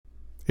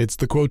It's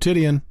the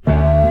Quotidian.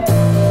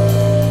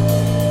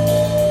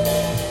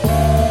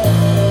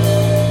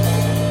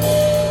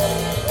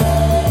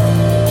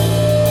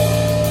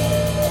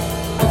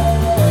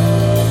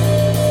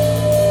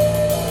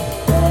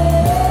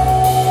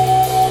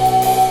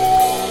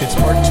 It's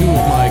part 2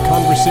 of my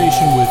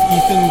conversation with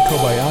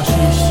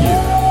Kobayashi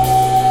Hsieh.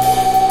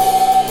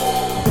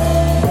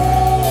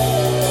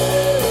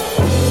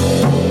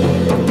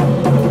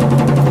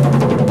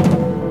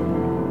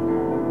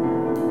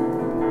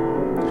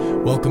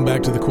 Welcome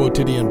back to the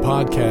Quotidian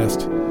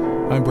podcast.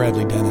 I'm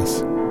Bradley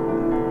Dennis.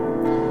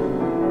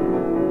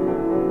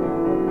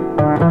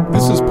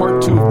 This is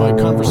part 2 of my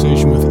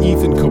conversation with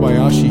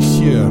Kobayashi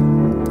Hsieh.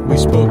 We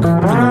spoke in the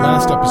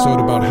last episode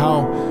about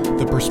how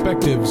the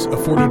perspectives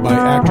afforded by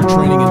actor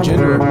training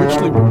engender a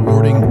richly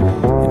rewarding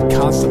and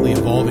constantly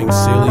evolving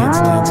salience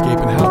landscape,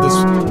 and how this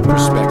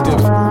perspective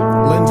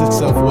lends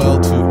itself well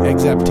to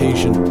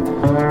exaptation.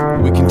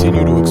 We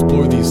continue to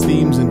explore these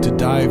themes and to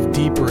dive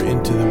deeper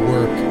into the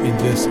work in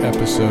this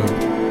episode.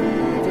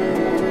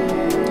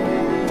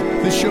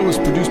 This show is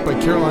produced by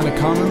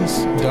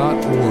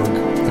CarolinaCommons.org,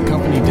 a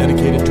company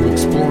dedicated to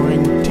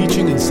exploring,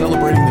 teaching, and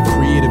celebrating the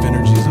creative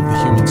energies of the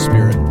human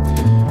spirit.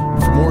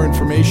 For more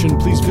information,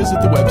 please visit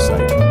the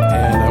website.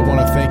 And I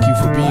want to thank you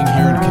for being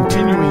here and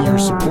continuing your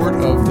support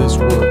of this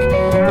work.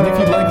 And if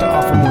you'd like to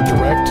offer more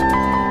direct,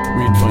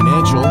 read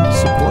financial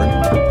support,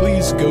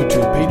 please go to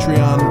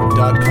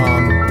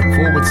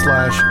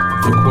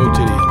patreon.com/The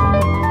Quotidian.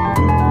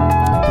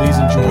 Please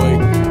enjoy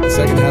the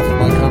second half of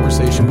my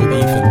conversation with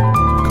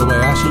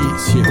Kobayashi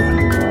Hsieh.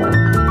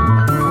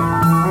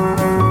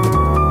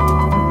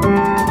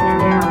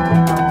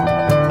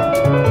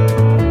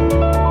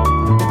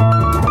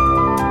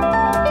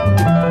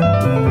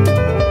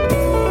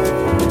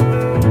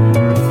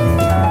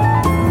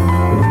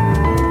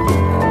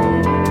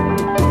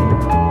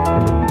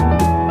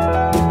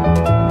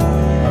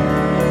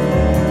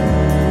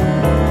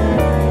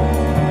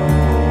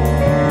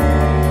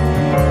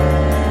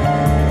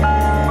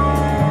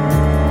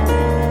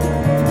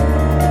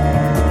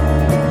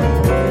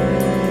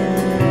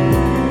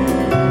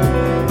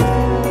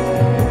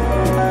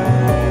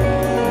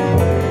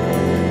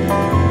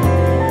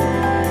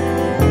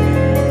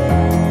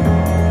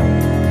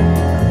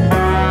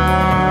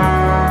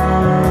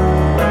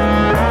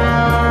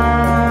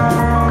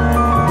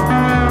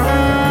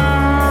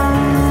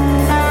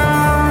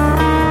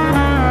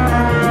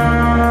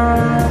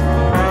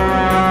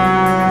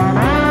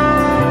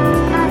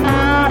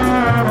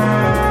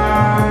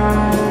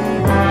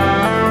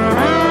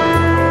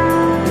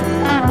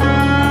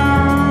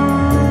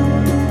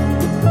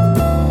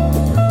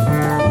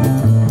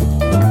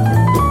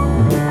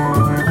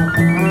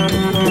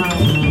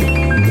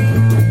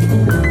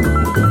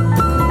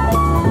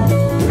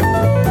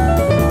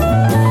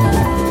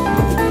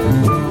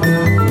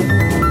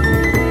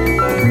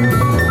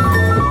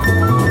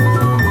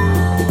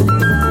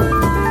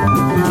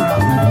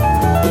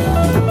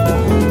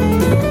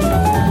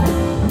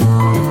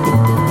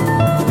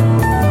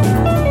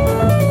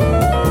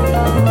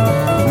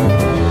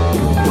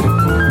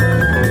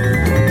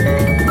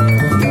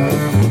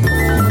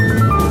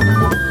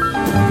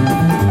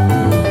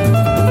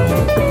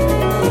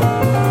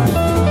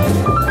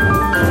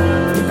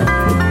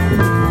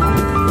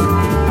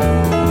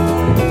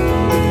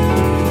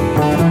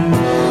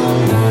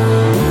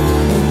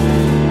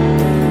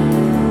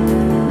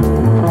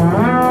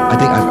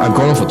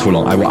 Too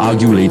long. I will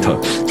argue later.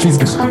 Please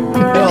go.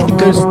 Well,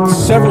 there's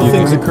several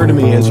things occur to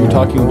me as you're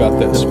talking about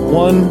this.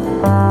 One,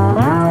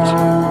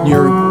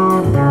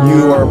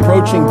 you are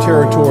approaching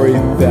territory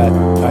that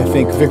I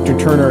think Victor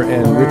Turner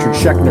and Richard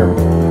Schechner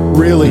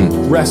really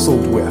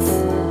wrestled with,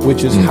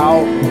 which is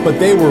how, but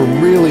they were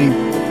really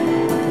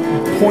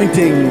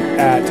pointing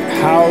at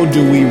how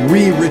do we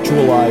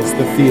re-ritualize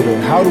the theater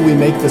and how do we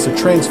make this a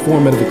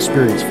transformative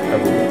experience for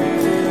everyone.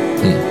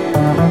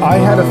 I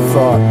had a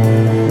thought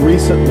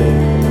recently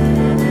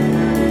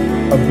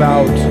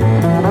about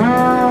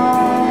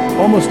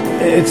almost,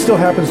 it still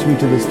happens to me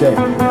to this day,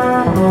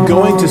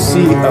 going to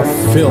see a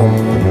film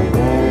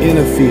in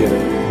a theater,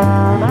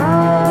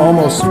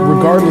 almost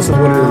regardless of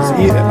what it is,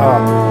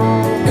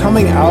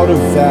 coming out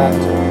of that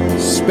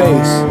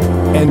space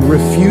and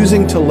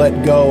refusing to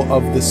let go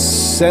of the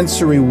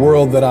sensory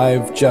world that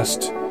I've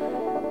just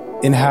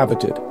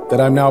inhabited,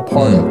 that I'm now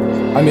part of.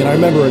 I mean, I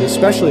remember it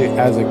especially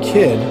as a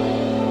kid,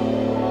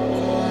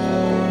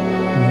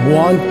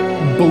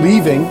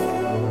 believing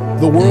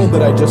the world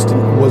that I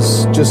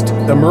was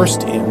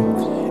immersed in,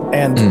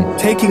 and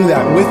taking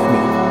that with me,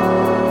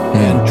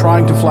 and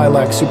trying to fly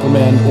like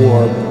Superman,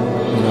 or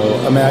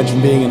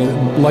imagine being in a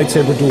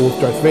lightsaber duel with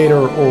Darth Vader,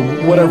 or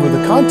whatever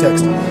the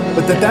context.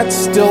 But that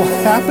still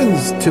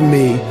happens to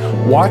me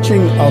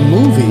watching a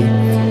movie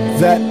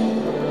that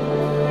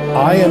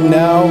I am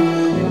now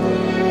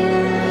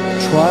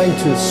trying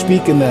to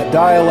speak in that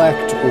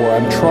dialect, or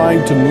I'm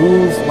trying to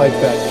move like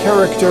that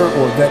character,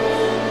 or that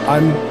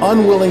I'm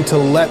unwilling to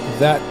let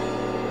that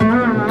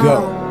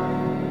go.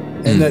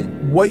 And that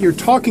what you're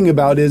talking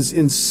about is,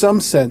 in some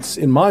sense,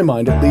 in my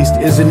mind at least,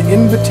 is an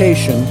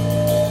invitation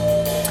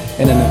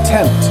and an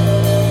attempt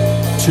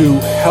to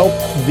help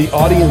the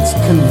audience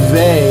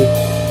convey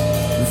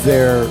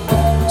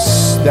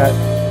that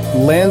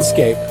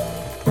landscape,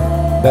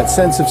 that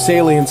sense of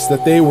salience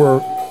that they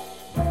were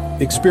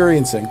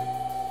experiencing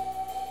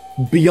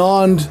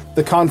beyond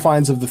the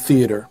confines of the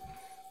theater,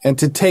 and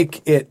to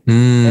take it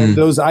and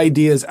those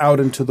ideas out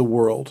into the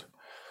world.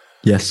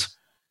 Yes.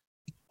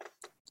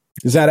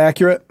 Is that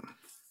accurate?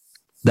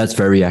 That's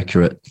very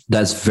accurate.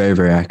 That's very,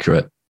 very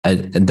accurate.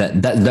 And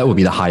that would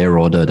be the higher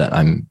order that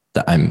I'm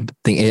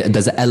thinking.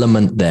 There's an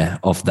element there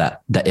of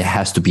that it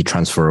has to be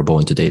transferable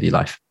into daily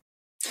life.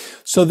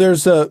 So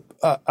there's I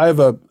have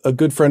a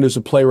good friend who's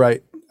a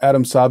playwright,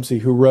 Adam Sabzi,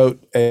 who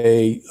wrote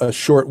a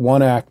short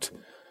one-act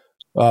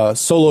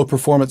solo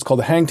performance called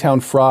The Hangtown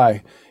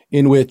Fry,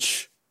 in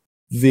which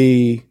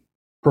the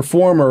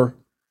performer,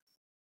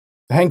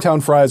 the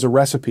Hangtown Fry is a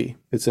recipe.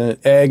 It's an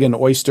egg and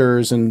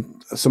oysters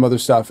and some other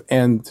stuff.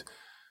 And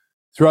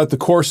throughout the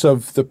course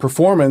of the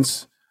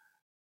performance,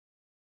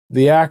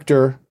 the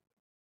actor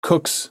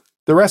cooks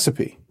the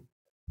recipe,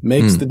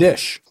 makes the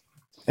dish,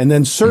 and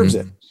then serves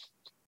it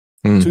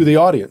to the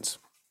audience.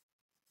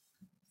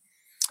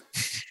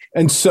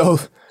 And so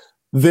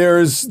there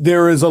is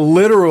a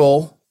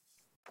literal,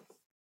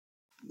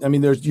 I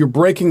mean, you're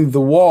breaking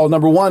the wall.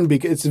 Number one,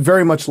 because it's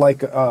very much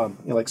like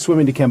like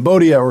Swimming to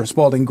Cambodia or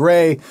Spalding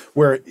Gray,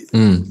 where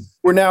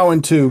we're now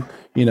into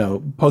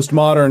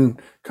postmodern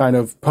kind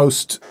of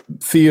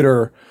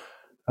post-theater,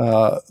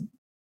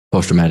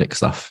 post-dramatic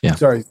stuff. Yeah.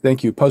 Sorry,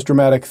 thank you.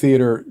 Post-dramatic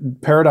theater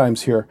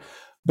paradigms here,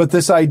 but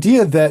this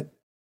idea that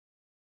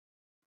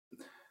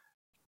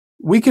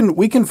we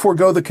can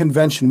forego the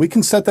convention, we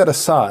can set that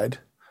aside.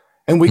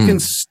 And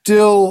it's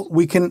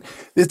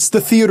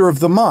the theater of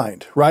the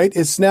mind, right?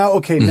 It's now,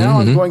 okay, now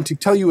I'm going to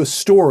tell you a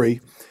story,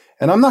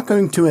 and I'm not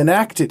going to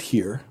enact it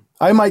here.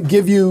 I might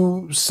give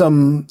you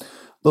some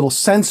little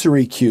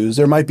sensory cues.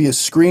 There might be a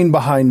screen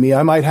behind me.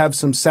 I might have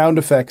some sound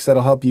effects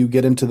that'll help you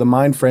get into the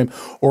mind frame,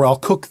 or I'll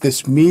cook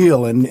this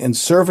meal and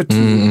serve it to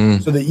you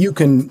so that you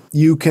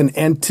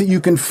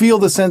can feel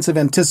the sense of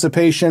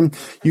anticipation.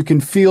 You can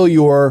feel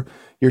your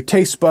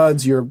taste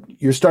buds,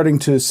 you're starting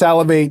to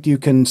salivate, you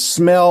can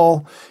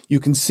smell, you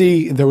can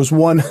see. There was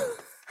one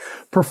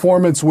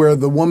performance where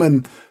the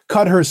woman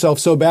cut herself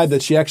so bad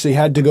that she actually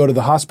had to go to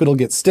the hospital,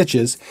 get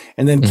stitches,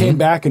 and then came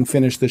back and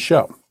finished the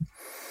show.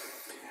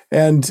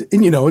 And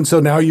so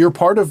now you're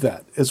part of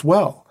that as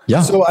well.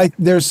 Yeah. So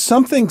there's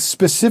something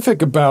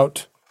specific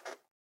about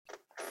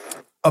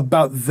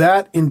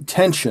that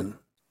intention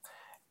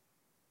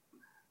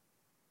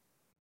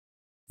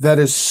that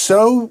is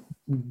so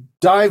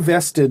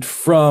divested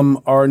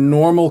from our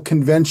normal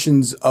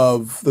conventions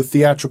of the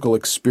theatrical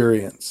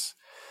experience,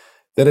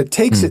 that it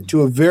takes it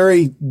to a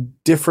very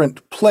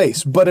different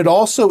place, but it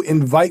also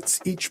invites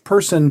each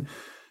person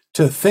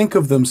to think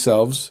of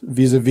themselves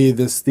vis-a-vis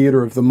this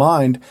theater of the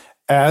mind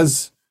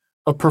as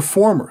a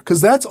performer.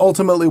 Because that's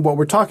ultimately what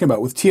we're talking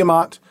about with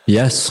Tiamat.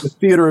 Yes. The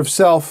theater of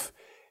self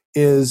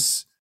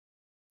is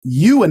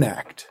you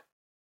enact.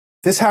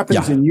 This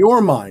happens in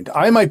your mind.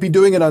 I might be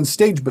doing it on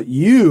stage, but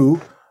you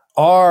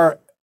are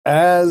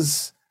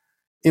as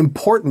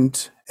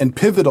important and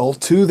pivotal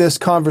to this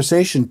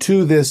conversation,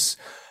 to this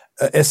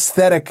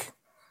aesthetic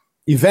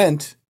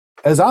event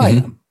as I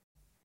am.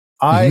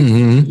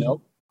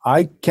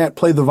 I can't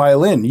play the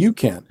violin, you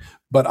can,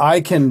 but I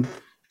can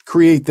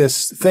create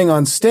this thing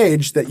on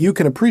stage that you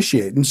can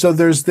appreciate. And so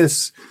there's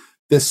this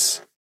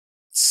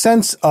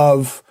sense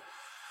of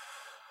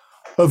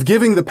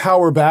giving the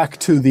power back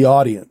to the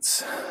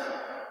audience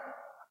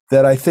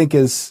that I think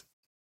is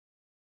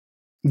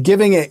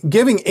giving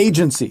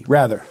agency,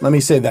 rather, let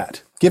me say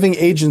that, giving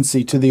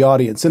agency to the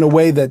audience in a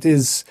way that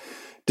is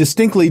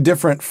distinctly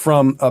different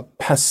from a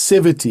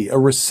passivity, a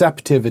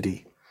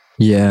receptivity.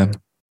 Yeah.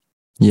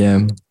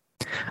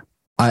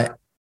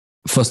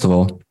 First of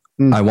all,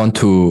 I want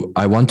to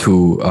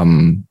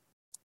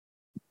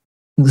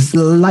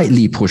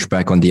slightly push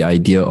back on the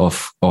idea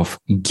of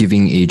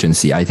giving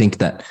agency. I think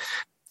that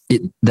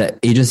that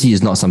agency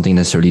is not something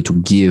necessarily to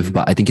give,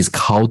 but I think it's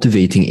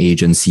cultivating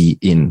agency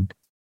in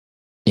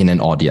an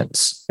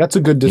audience. That's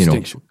a good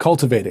distinction.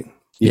 Cultivating.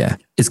 Yeah.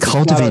 It's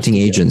cultivating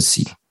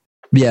agency.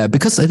 Yeah.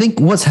 Because I think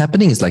what's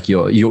happening is, like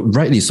you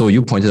rightly so,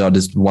 you pointed out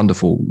this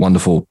wonderful,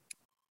 wonderful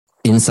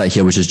insight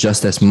here, which is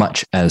just as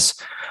much as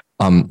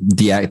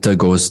the actor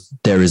goes,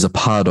 there is a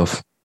part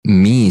of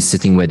me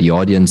sitting where the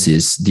audience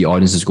is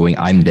going,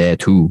 I'm there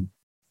too.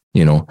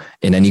 In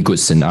any good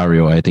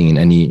scenario, I think in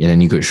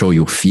any good show,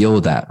 you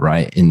feel that,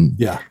 right?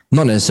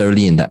 Not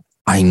necessarily in that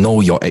I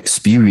know your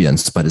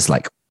experience, but it's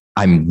like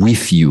I'm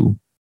with you,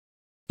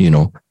 in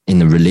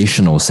a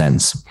relational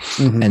sense.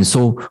 And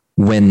so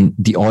when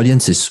the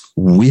audience is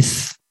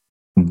with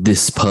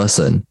this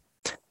person,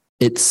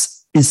 it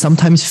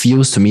sometimes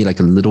feels to me like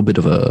a little bit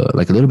of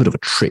a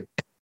trick,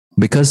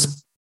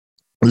 because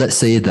let's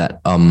say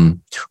that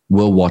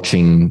we're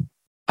watching,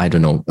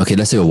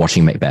 let's say we're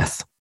watching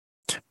Macbeth,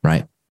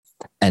 right?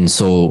 And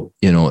so,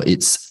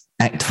 it's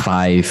Act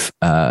 5,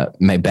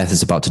 Macbeth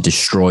is about to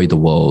destroy the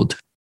world.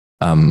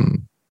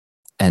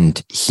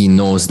 And he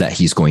knows that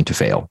he's going to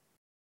fail.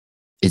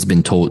 It's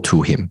been told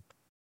to him,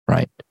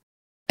 right?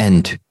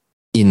 And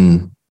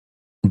in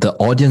the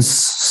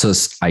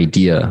audience's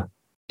idea,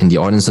 in the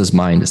audience's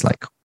mind, it's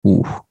like,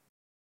 ooh,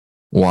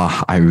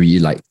 wow,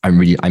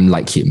 I'm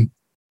like him.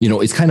 You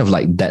know, it's kind of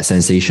like that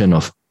sensation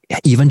of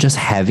even just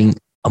having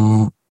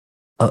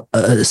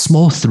a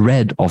small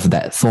thread of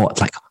that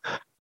thought, like,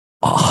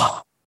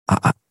 oh,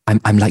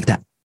 I'm like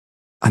that.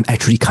 I'm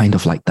actually kind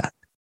of like that,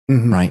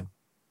 right?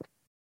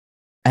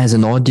 As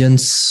an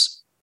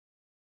audience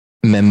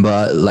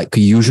member, like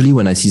usually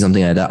when I see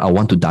something like that, I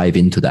want to dive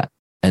into that.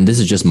 And this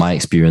is just my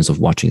experience of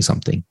watching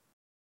something.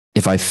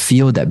 If I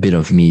feel that bit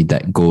of me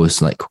that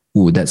goes like,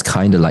 ooh, that's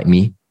kind of like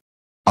me,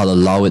 I'll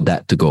allow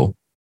that to go,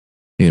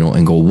 you know,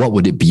 and go, what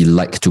would it be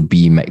like to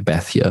be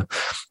Macbeth here?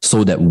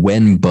 So that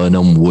when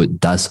Birnam Wood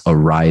does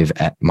arrive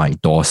at my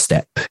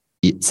doorstep,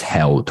 it's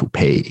hell to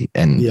pay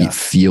and it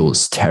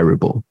feels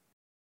terrible.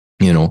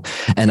 You know,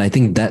 and I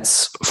think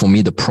that's, for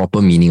me, the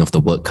proper meaning of the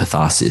word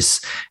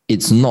catharsis.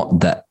 It's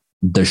not that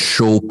the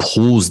show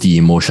pulls the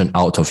emotion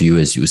out of you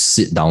as you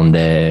sit down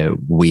there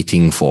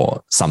waiting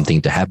for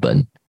something to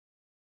happen.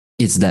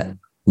 It's that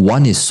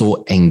one is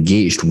so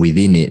engaged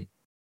within it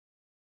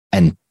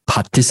and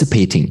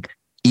participating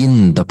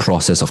in the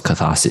process of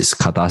catharsis.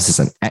 Catharsis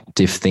is an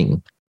active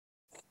thing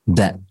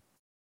that,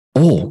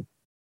 oh,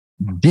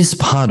 this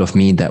part of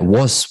me that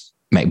was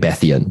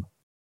Macbethian,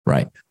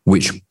 right,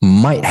 which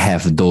might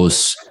have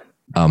those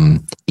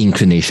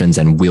inclinations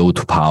and will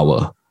to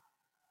power,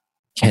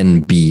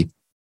 can be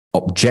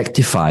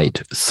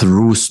objectified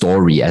through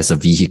story as a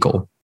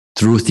vehicle,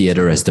 through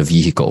theater as the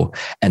vehicle.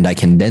 And I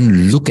can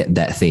then look at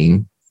that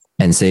thing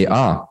and say,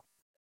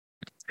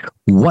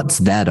 what's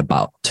that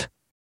about?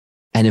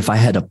 And if I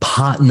had a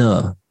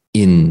partner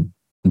in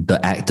the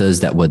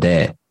actors that were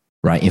there,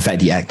 right? In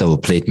fact, the actor who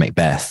played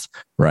Macbeth,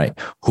 right,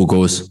 who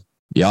goes,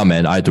 yeah,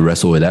 man, I had to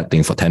wrestle with that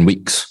thing for 10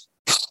 weeks.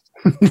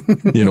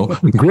 You know,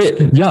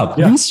 great. Yeah,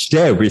 please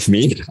share with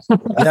me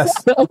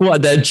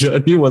what that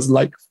journey was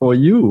like for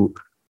you.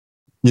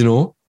 You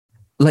know,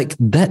 like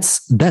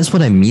that's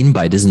what I mean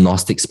by this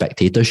Gnostic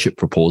spectatorship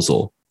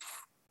proposal,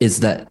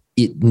 is that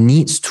it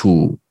needs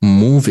to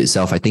move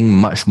itself, I think,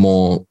 much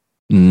more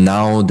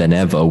now than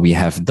ever. We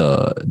have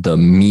the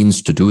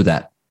means to do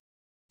that,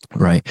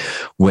 right?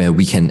 Where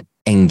we can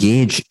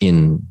engage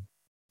in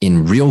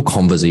real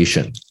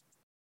conversation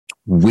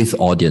with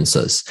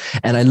audiences.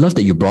 And I love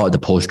that you brought the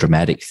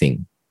post-dramatic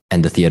thing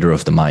and the theater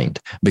of the mind,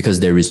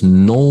 because there is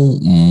no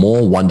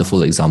more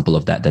wonderful example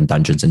of that than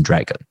Dungeons and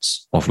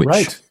Dragons, of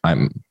which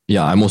I'm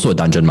also a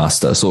dungeon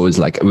master. So it's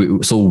like, I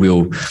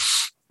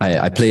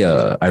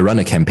run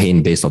a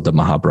campaign based off the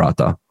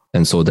Mahabharata.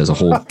 And so there's a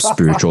whole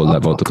spiritual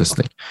level to this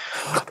thing.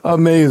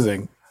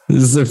 Amazing.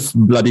 This is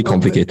bloody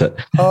complicated.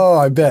 Oh,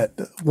 I bet.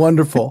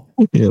 Wonderful.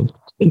 Yeah.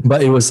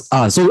 But it was,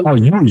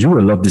 you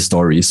will love this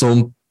story.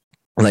 So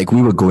like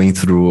we were going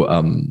through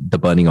the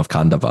burning of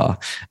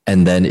Kandava,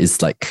 and then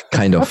it's like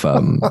kind of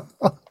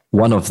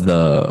one of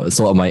the,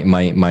 so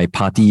my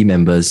party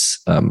members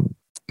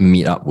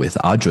meet up with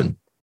Arjun,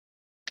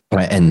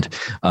 right? And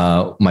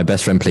my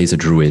best friend plays a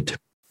druid,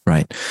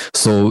 right?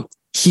 So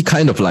he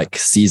kind of like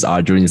sees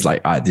Arjun is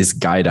like, this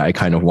guy that I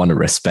kind of want to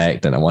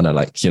respect, and I want to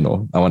like, you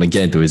know, I want to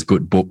get into his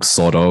good books,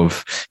 sort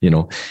of, you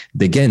know.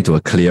 They get into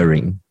a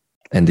clearing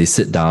and they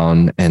sit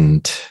down,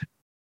 and,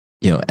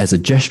 you know, as a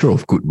gesture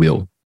of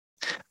goodwill,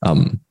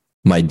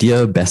 my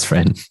dear best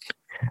friend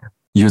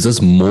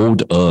uses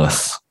mold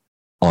earth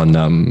on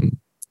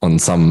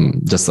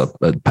some, just a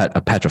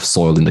patch of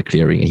soil in the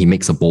clearing, and he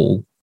makes a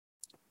bowl,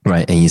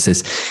 right? And he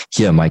says,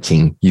 here, my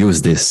king,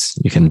 use this.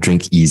 You can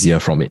drink easier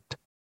from it,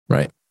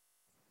 right?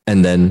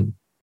 And then,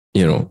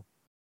 you know,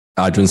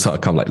 Arjun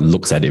sort of like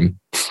looks at him.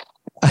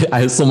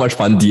 I had so much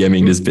fun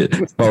DMing this bit.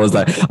 I was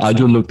like,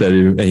 Arjun looked at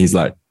him and he's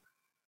like,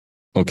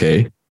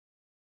 okay.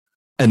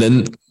 And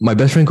then my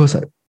best friend goes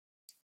like,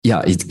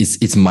 yeah,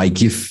 it's my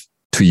gift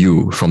to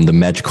you from the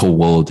magical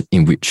world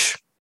in which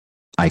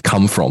I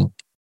come from,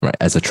 right?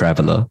 As a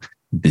traveler,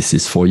 this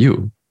is for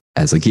you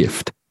as a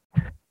gift.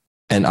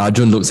 And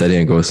Arjun looks at it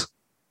and goes,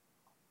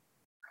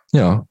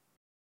 yeah,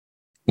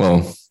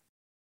 well,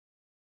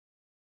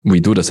 we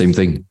do the same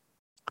thing.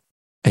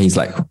 And he's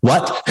like,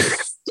 what?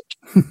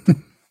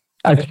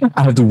 I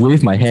have to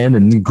wave my hand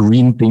and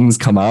green things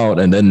come out.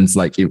 And then it's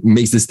like, it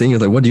makes this thing.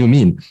 It's like, what do you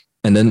mean?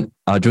 And then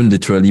Arjun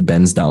literally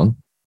bends down,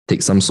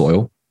 takes some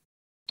soil,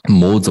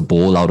 molds a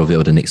bowl out of it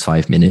over the next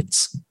 5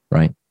 minutes,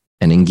 right?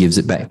 And then gives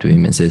it back to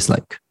him and says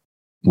like,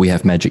 we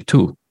have magic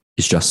too.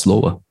 It's just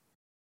slower.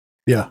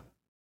 Yeah.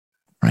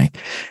 Right.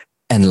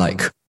 And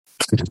like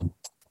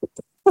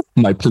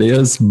my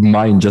player's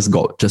mind just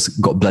got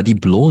bloody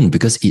blown,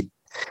 because it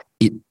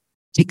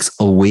takes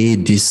away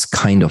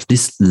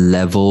this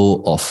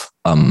level of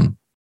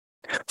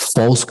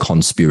false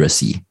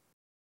conspiracy,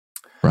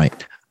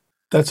 right?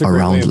 That's a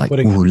around like, oh,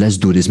 let's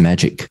do this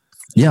magic.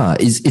 Yeah,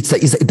 it's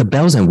like the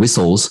bells and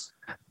whistles,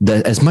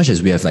 that as much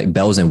as we have like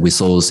bells and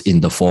whistles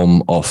in the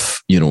form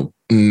of, you know,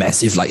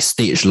 massive like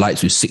stage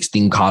lights with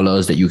 16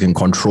 colors that you can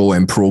control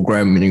and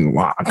program, meaning,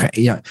 wow, okay,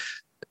 yeah.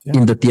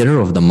 In the theater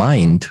of the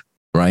mind,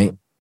 right?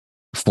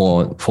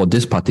 For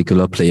this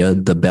particular player,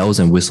 the bells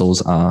and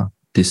whistles are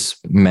this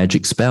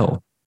magic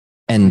spell.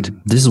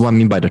 And this is what I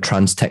mean by the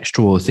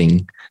transtextual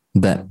thing,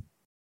 that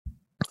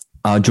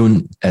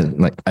Arjun,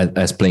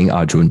 as playing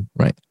Arjun,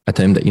 right? I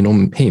tell him that, you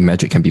know, hey,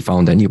 magic can be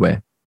found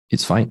anywhere.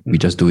 It's fine. We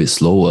just do it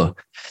slower.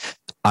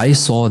 I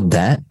saw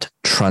that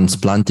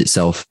transplant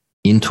itself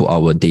into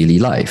our daily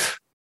life,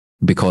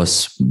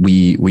 because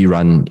we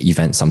run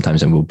events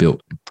sometimes and we'll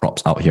build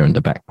props out here in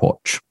the back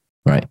porch,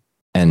 right?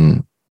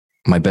 And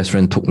my best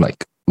friend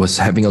was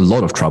having a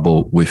lot of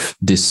trouble with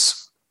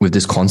this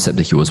concept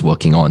that he was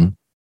working on.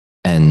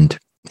 And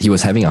he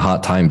was having a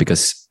hard time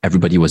because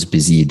everybody was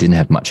busy, didn't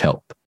have much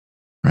help,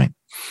 right?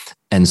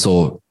 And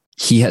so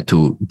he had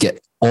to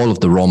get all of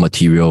the raw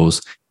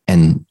materials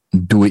and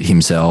do it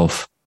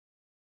himself.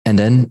 And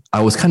then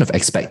I was kind of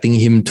expecting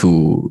him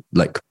to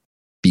like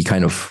be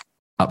kind of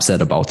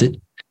upset about it,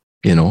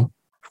 you know,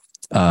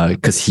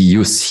 because he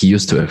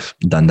used to have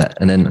done that.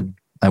 And then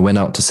I went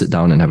out to sit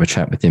down and have a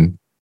chat with him.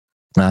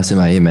 I asked him,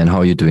 hey man, how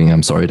are you doing?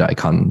 I'm sorry that I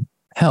can't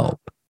help.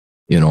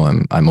 You know,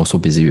 I'm also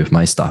busy with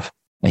my stuff.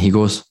 And he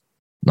goes,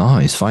 no,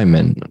 it's fine,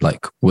 man.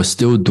 Like, we're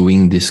still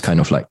doing this kind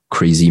of like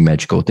crazy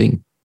magical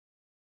thing.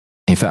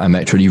 In fact, I'm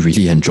actually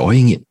really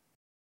enjoying it.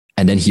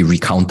 And then he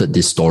recounted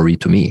this story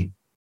to me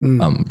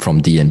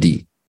from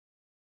D&D.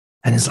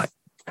 And it's like,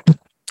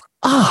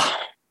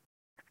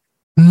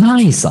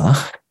 nice,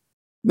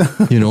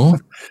 you know?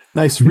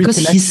 Nice because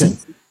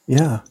reconnection.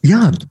 Yeah.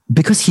 Yeah,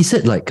 because he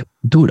said like,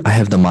 dude, I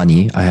have the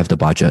money, I have the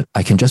budget.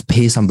 I can just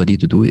pay somebody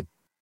to do it.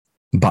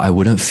 But I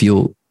wouldn't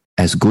feel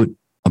as good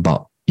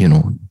about, you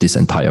know, this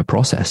entire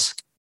process.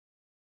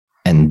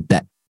 And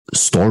that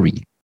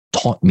story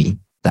taught me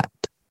that.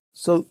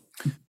 So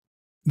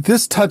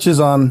this touches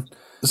on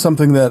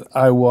something that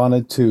I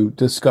wanted to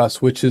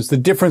discuss, which is the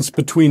difference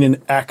between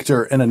an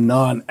actor and a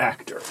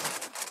non-actor,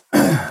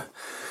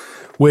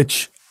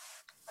 which,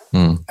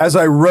 as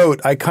I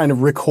wrote, I kind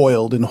of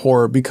recoiled in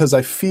horror, because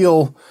I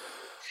feel,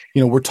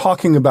 you know, we're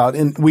talking about,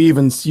 and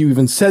you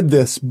even said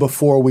this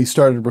before we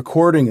started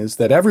recording, is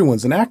that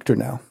everyone's an actor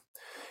now.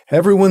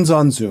 Everyone's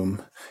on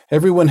Zoom.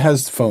 Everyone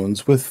has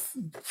phones with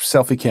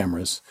selfie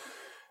cameras.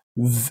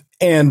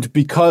 And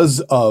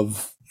because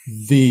of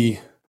the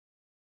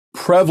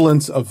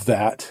prevalence of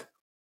that,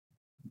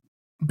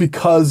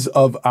 because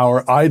of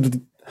our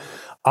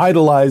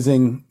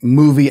idolizing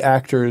movie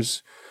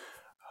actors,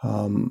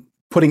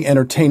 putting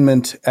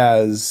entertainment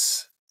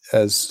as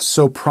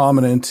so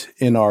prominent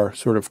in our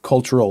sort of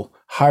cultural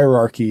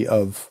hierarchy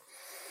of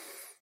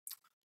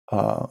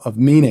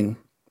meaning,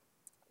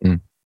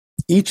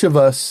 each of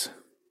us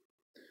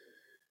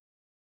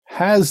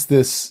has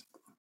this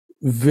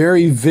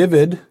very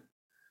vivid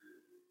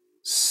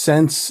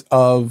sense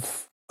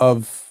of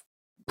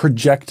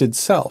projected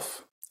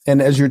self.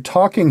 And as you're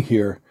talking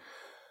here,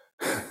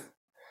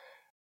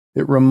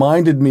 it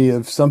reminded me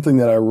of something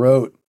that I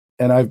wrote,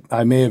 and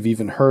I may have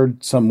even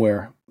heard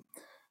somewhere.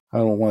 I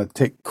don't want to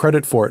take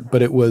credit for it,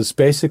 but it was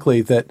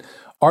basically that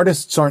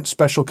artists aren't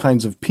special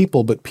kinds of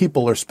people, but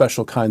people are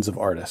special kinds of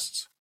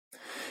artists.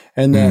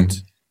 And that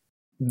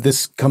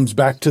this comes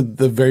back to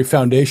the very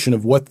foundation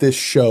of what this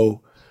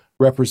show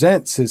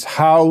represents, is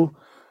how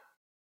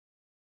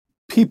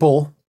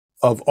people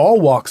of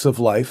all walks of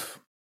life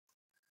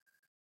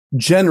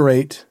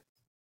generate,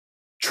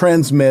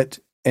 transmit,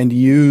 and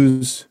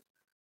use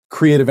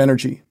creative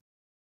energy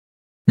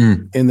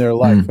in their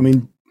life. I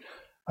mean,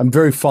 I'm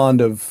very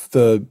fond of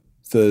the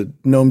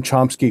Noam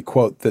Chomsky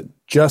quote that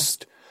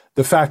just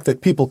the fact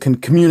that people can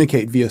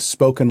communicate via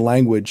spoken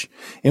language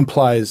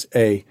implies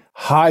a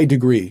high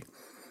degree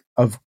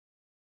of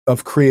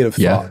creative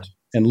thought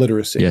and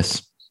literacy.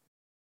 Yes.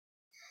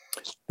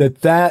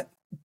 That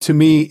to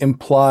me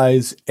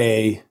implies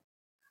a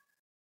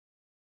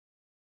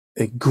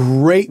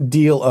great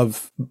deal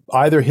of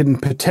either hidden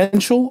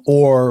potential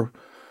or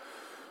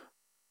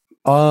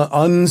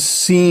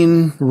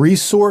unseen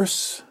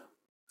resource.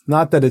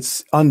 Not that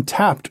it's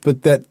untapped,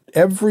 but that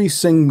every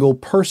single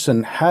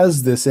person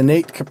has this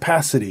innate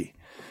capacity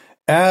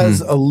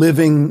as a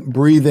living,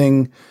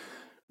 breathing,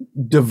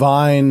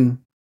 divine,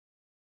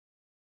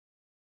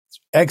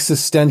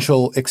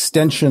 existential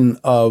extension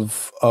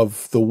of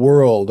the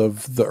world,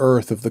 of the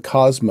earth, of the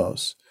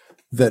cosmos,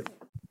 that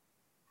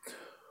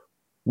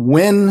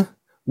when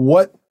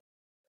what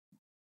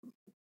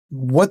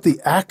the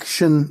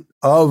action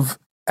of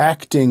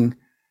acting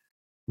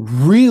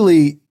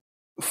really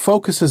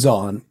focuses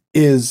on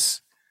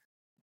is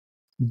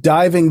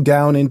diving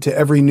down into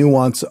every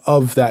nuance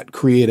of that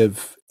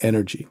creative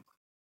energy,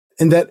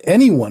 and that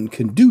anyone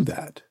can do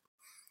that.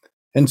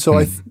 And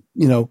so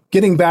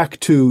getting back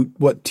to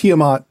what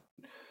Tiamat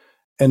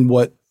and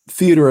what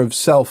theater of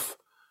self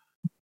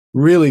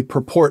really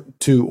purport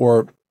to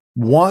or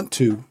want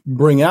to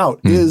bring out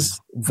is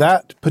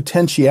that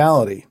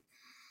potentiality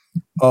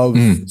of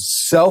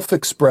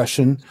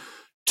self-expression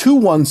to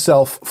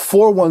oneself,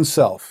 for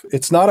oneself.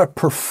 It's not a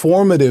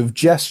performative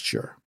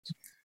gesture.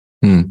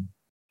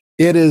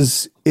 It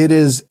is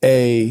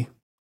a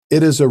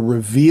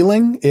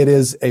revealing. It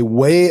is a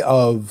way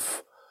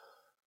of.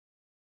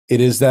 It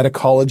is that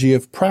ecology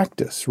of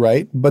practice,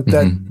 right? But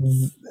that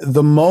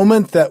the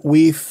moment that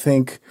we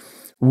think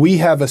we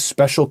have a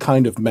special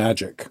kind of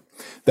magic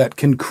that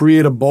can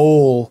create a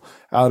bowl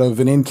out of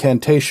an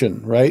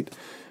incantation, right?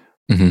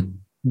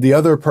 The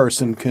other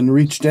person can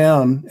reach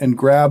down and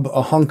grab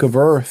a hunk of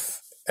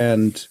earth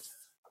and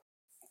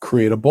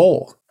create a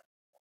bowl.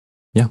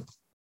 Yeah.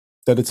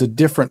 That it's a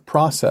different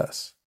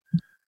process.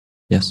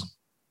 Yes.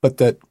 But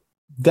that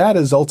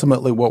is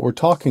ultimately what we're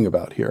talking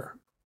about here,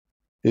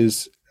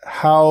 is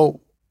how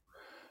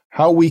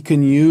we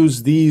can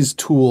use these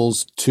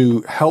tools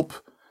to help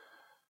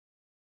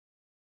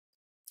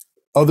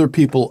other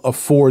people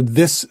afford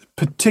this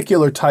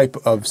particular type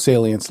of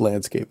salience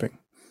landscaping,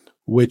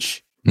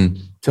 which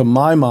to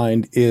my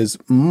mind is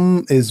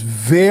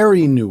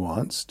very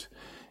nuanced,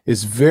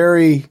 is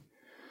very,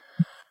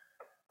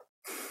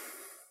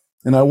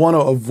 and I want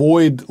to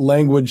avoid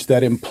language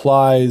that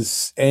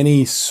implies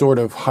any sort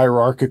of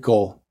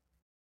hierarchical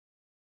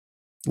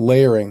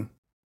layering.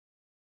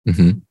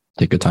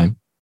 Take your time.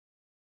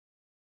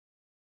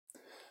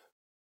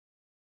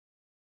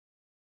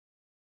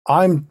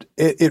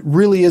 It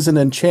really is an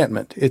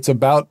enchantment. It's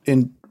about,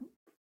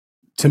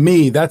 to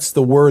me, that's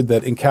the word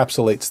that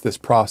encapsulates this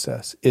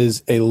process,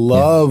 is a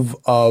love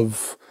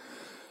of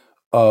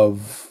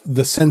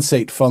the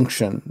sensate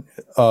function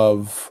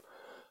of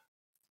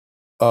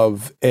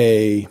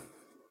a,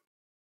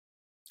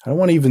 I don't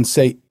want to even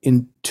say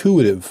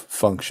intuitive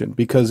function,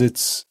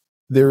 because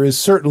there is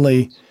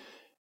certainly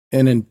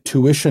an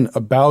intuition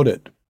about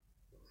it,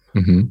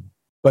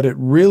 but it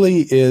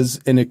really is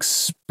an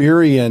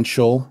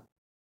experiential,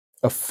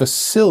 a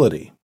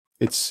facility.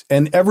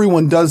 And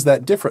everyone does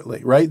that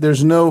differently, right?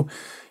 There's no,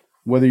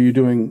 whether you're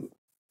doing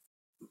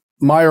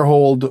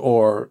Meyerhold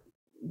or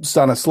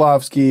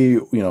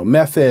Stanislavski,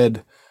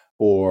 method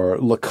or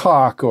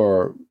Lecoq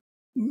or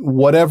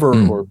whatever,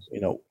 or,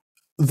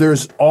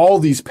 there's all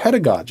these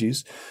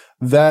pedagogies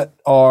that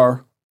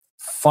are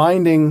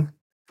finding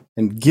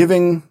and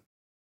giving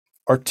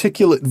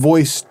articulate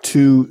voice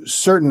to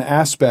certain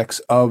aspects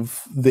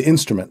of the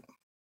instrument.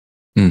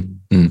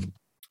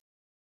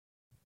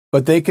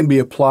 But they can be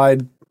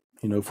applied,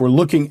 if we're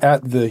looking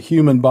at the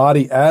human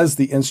body as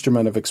the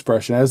instrument of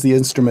expression, as the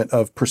instrument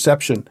of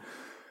perception,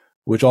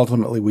 which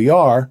ultimately we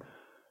are.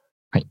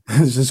 Right.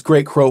 There's this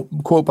great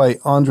quote by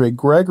Andre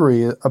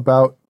Gregory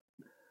about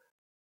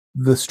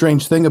the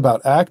strange thing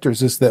about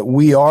actors is that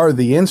we are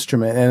the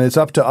instrument, and it's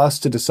up to us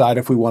to decide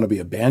if we want to be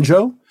a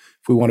banjo,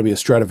 if we want to be a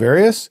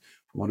Stradivarius,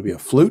 if we want to be a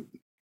flute,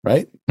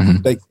 right?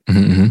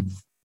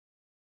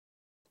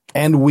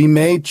 And we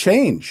may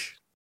change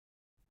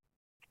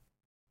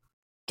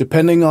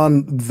depending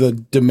on the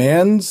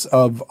demands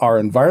of our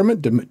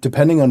environment,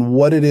 depending on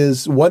what it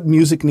is, what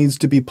music needs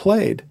to be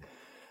played.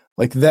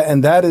 Like that,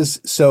 and that is,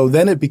 so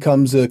then it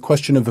becomes a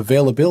question of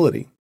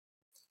availability.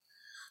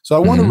 So I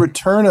want to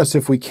return us,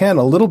 if we can,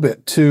 a little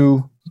bit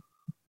to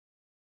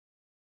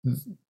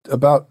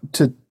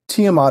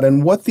Tiamat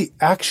and what the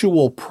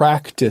actual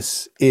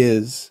practice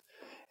is.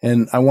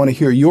 And I want to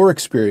hear your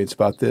experience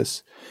about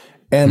this.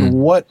 And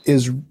what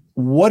is,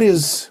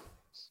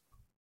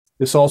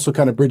 this also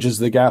kind of bridges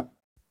the gap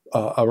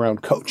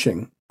around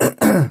coaching.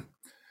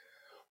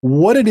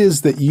 What it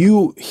is that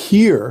you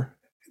hear,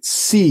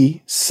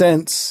 see,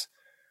 sense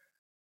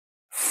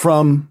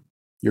from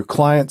your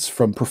clients,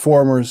 from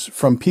performers,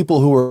 from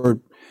people who are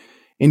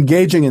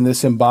engaging in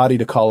this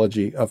embodied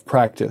ecology of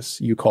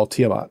practice you call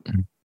Tiamat.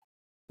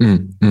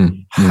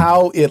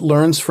 How it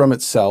learns from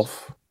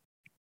itself,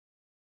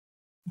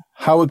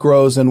 how it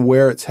grows, and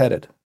where it's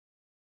headed.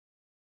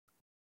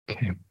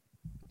 Okay.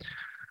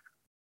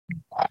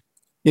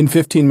 In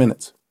 15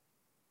 minutes.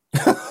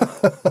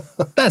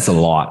 That's a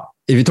lot.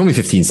 If you told me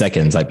 15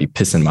 seconds, I'd be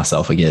pissing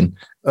myself again.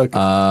 Okay.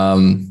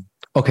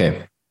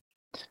 Okay.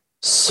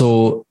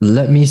 So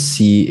let me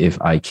see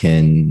if I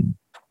can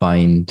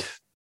find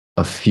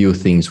a few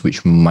things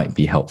which might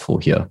be helpful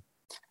here.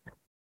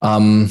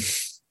 Okay.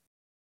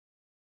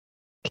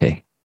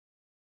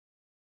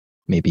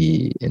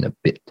 Maybe in a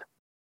bit.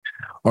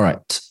 All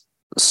right.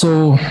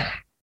 So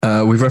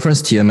we've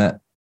referenced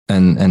Tiamat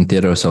and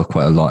theater itself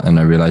quite a lot, and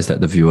I realize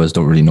that the viewers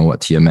don't really know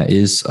what Tiamat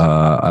is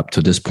up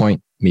to this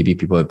point. Maybe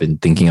people have been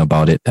thinking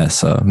about it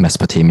as a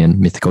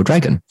Mesopotamian mythical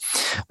dragon,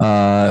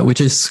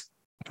 which is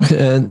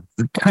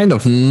kind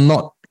of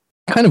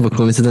a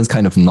coincidence,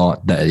 kind of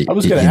not. That I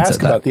was going to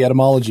ask about the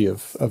etymology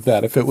of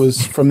that, if it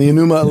was from the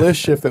Enuma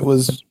Elish, if it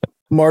was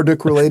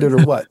Marduk related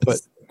or what.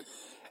 But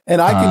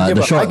and I can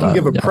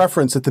give a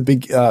preference at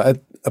the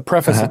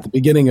preface at the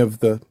beginning of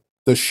the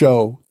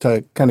show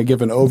to kind of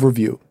give an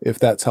overview, if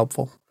that's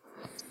helpful.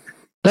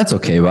 That's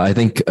okay, but I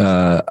think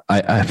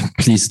I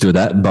please do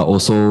that. But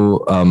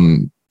also,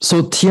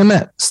 so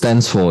Tiamat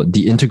stands for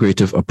the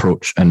integrative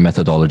approach and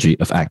methodology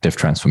of active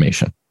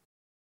transformation.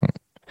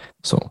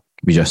 So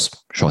we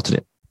just shorted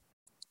it.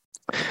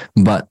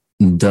 But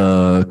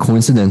the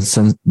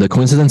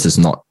coincidence is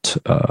not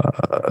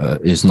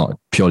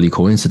purely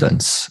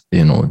coincidence.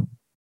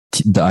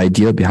 The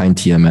idea behind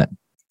Tiamat,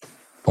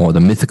 or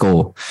the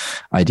mythical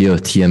idea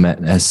of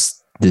Tiamat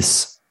as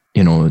this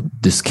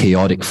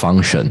chaotic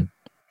function,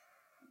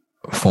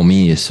 for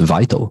me is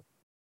vital.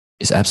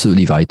 It's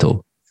absolutely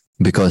vital,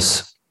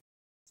 because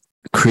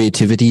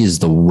creativity is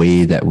the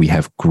way that we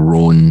have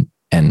grown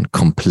and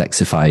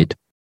complexified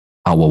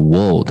our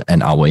world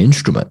and our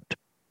instrument.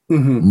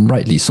 Mm-hmm.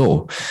 Rightly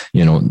so.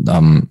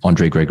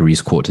 Andre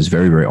Gregory's quote is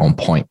very, very on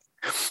point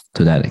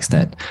to that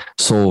extent.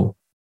 So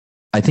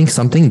I think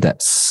something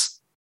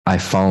I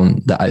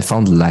found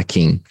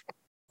lacking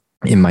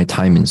in my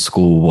time in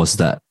school was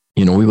that,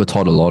 we were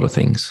taught a lot of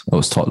things. I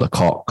was taught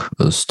Lecoq,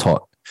 I was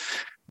taught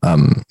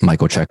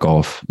Michael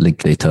Chekhov,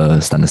 Linklater,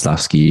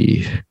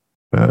 Stanislavski,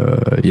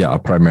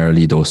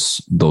 primarily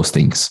those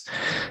things.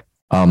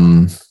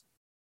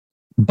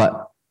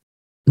 But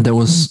there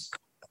was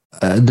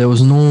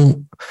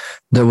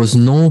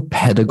no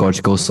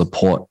pedagogical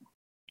support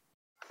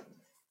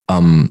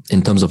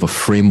in terms of a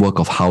framework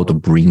of how to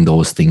bring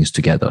those things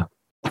together.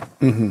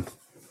 Mm-hmm.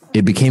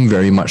 It became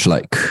very much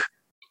like,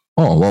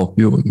 oh well,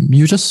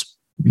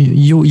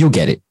 you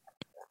get it,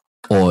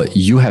 or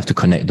you have to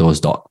connect those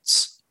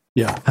dots.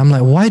 Yeah, I'm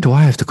like, why do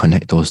I have to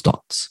connect those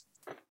dots?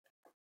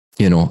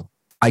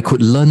 I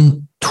could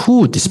learn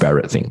two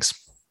disparate things,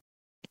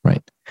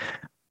 right?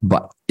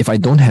 But if I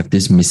don't have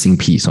this missing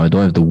piece, or I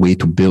don't have the way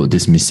to build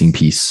this missing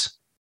piece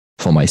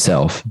for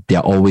myself, they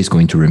are always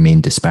going to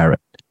remain disparate.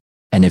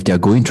 And if they're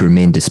going to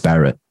remain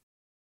disparate,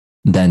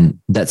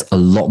 then that's a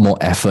lot more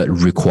effort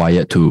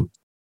required to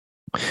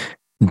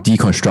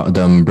deconstruct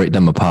them, break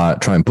them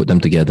apart, try and put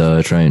them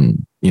together, try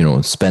and,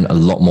 spend a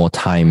lot more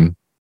time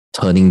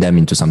turning them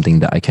into something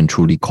that I can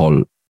truly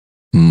call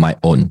my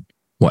own,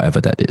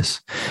 whatever that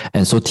is.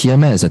 And so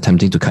Tiamat is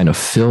attempting to kind of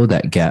fill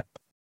that gap,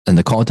 and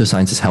the cognitive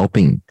science is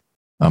helping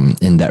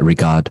in that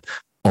regard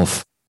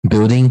of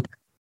building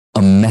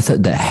a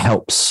method that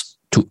helps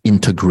to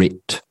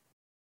integrate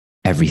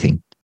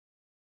everything.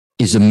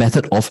 It's a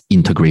method of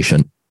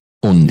integration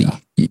only.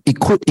 Yeah.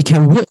 It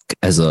can work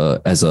as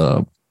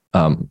an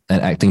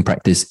acting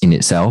practice in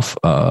itself.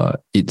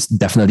 It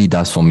definitely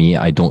does for me.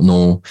 I don't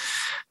know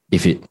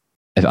if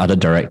other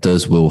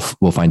directors will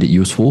find it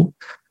useful.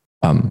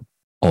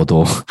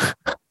 Although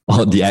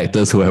all the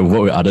actors who have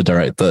worked with other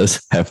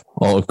directors have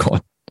all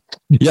gone.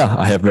 Yeah,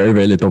 I have very,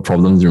 very little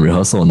problems in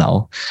rehearsal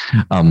now.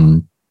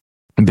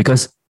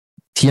 Because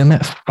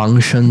Tiamat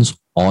functions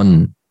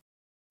on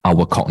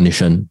our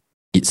cognition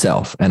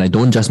itself. And I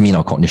don't just mean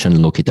our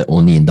cognition located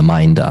only in the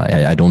mind.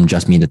 I don't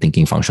just mean the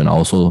thinking function. I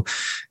also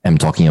am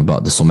talking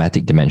about the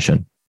somatic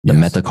dimension, the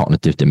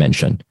metacognitive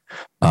dimension,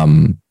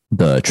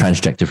 the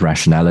transjective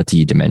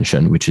rationality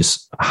dimension, which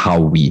is how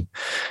we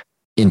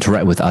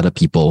interact with other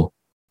people,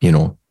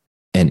 and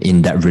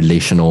in that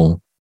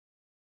relational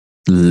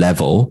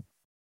level,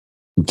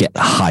 get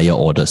higher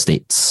order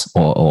states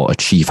or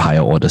achieve higher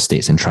order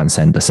states and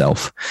transcend the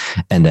self.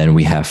 And then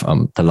we have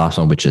the last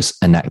one, which is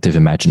enactive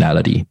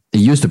imaginality. It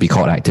used to be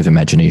called active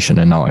imagination,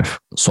 and now I've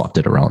swapped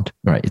it around,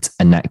 right? It's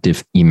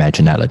enactive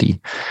imaginality.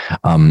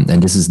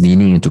 And this is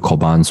leaning into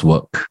Koban's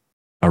work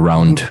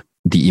around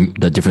the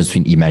difference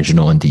between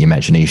imaginal and the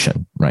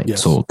imagination, right?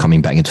 Yes. So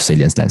coming back into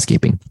salience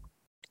landscaping.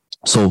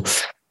 So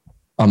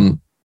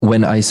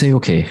when I say,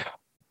 okay,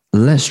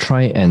 let's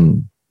try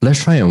and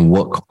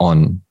work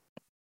on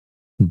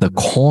the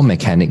core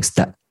mechanics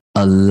that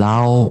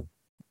allow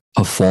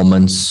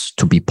performance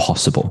to be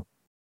possible,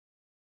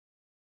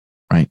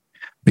 right?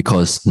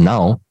 Because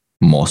now,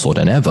 more so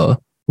than ever,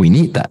 we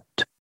need that,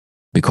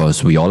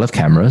 because we all have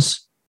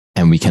cameras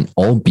and we can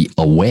all be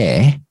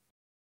aware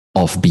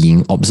of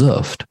being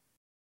observed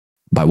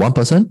by one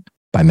person,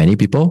 by many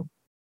people,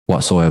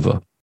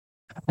 whatsoever.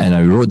 And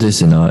I wrote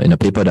this in a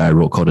paper that I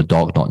wrote called A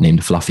Dog Not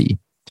Named Fluffy,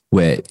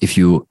 where if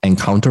you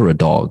encounter a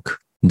dog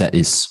that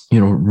is,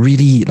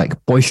 really like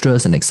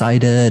boisterous and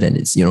excited, and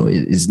it's,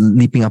 is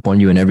leaping up on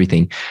you and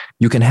everything,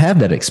 you can have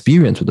that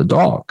experience with the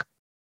dog,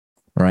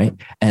 right?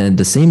 And at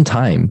the same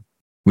time,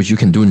 which you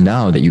can do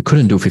now that you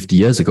couldn't do 50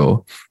 years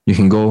ago, you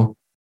can go,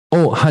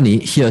 oh, honey,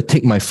 here,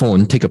 take my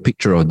phone, take a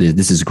picture of this.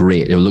 This is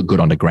great. It'll look good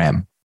on the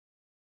gram.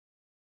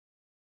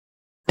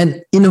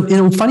 And in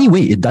a funny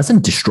way, it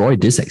doesn't destroy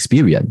this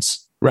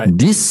experience. Right.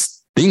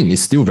 This thing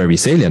is still very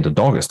salient. The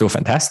dog is still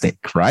fantastic,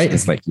 right?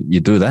 It's like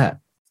you do that.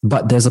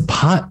 But there's a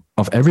part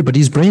of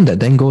everybody's brain that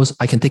then goes,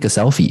 I can take a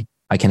selfie.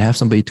 I can have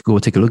somebody to go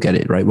take a look at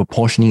it, right? We're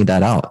portioning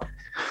that out.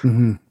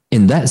 Mm-hmm.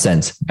 In that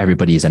sense,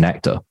 everybody is an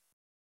actor.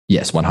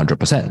 Yes,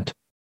 100%.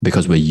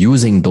 Because we're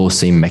using those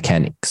same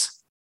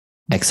mechanics.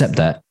 Except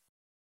that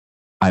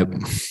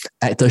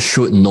actors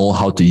should know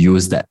how to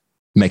use that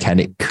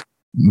mechanic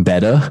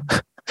better.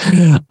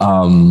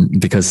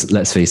 Because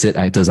let's face it,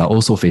 actors are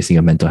also facing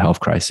a mental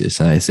health crisis.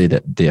 And I say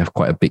that they have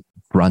quite a big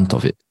brunt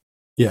of it.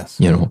 Yes.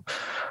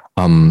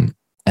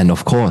 And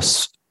of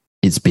course,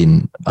 it's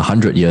been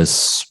 100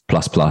 years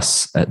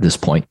plus at this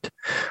point,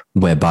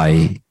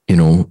 whereby,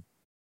 there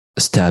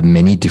are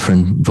many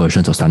different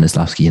versions of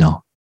Stanislavski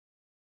now.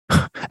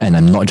 And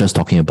I'm not just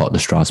talking about the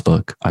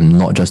Strasbourg. I'm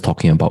not just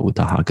talking about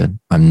Unterhagen.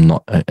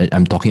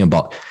 I'm talking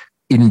about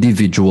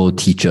individual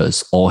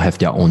teachers all have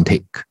their own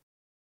take.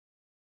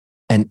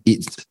 And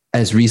it's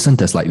as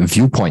recent as like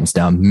viewpoints.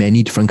 There are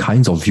many different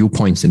kinds of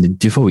viewpoints and they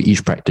differ with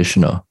each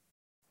practitioner,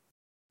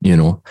 you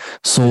know?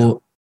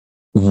 So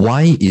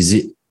why is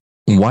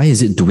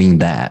it doing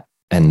that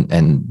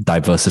and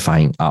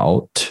diversifying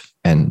out,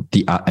 and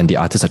the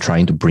artists are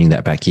trying to bring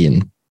that back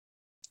in,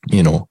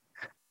 you know?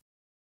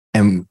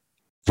 And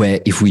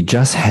where if we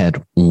just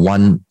had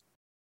one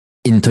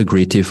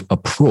integrative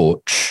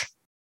approach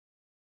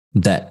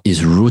that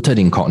is rooted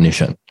in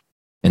cognition,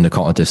 in the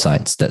cognitive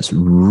science, that's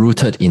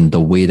rooted in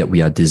the way that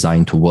we are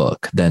designed to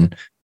work, then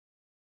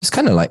it's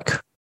kind of like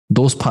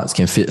those parts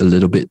can fit a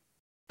little bit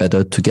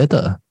better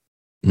together.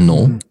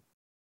 No,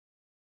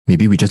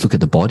 maybe we just look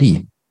at the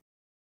body.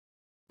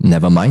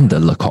 Never mind the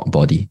Lecoq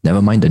body.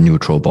 Never mind the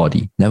neutral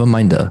body. Never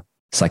mind the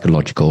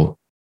psychological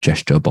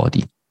gesture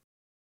body.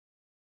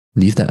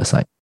 Leave that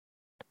aside.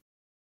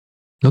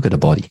 Look at the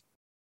body.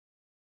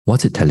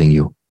 What's it telling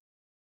you?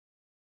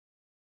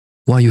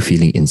 What are you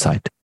feeling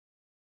inside?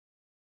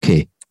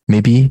 Okay,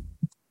 maybe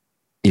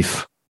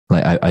if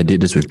like I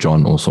did this with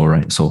John also,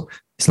 right? So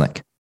it's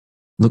like,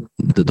 look,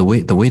 the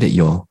way that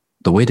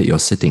you're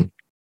sitting,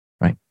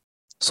 right?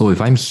 So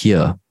if I'm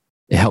here,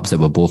 it helps that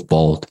we're both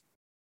bald,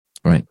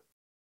 right?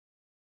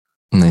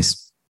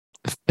 Nice.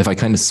 If I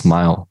kind of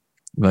smile,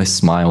 if I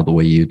smile the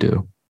way you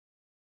do,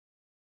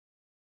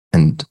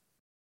 and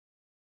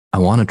I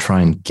want to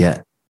try and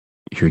get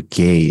your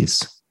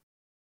gaze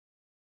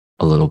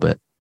a little bit.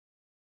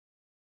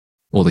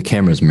 Well, the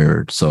camera's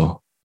mirrored,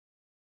 so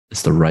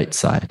it's the right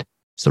side.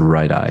 It's the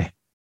right eye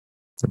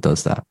that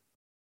does that.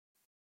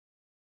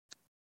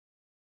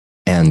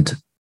 And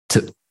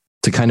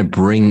to kind of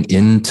bring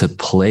into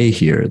play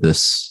here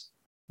this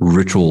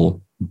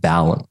ritual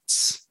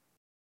balance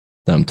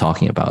that I'm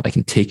talking about, I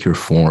can take your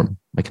form,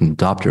 I can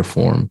adopt your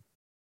form.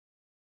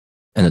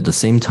 And at the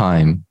same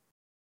time,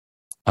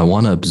 I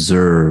want to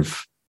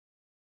observe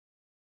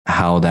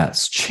how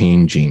that's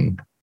changing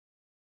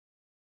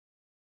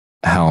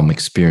how I'm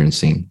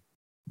experiencing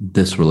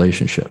this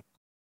relationship.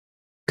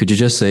 Could you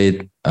just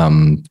say,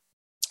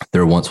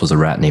 there once was a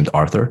rat named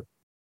Arthur?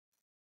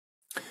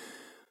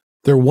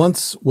 There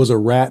once was a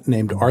rat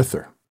named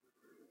Arthur.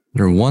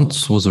 There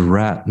once was a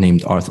rat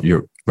named Arthur.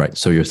 You're right.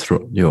 So your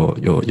throat,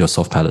 your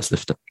soft palate's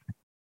lifted.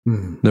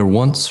 There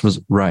once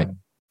was, right.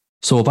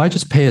 So if I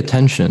just pay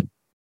attention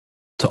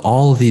to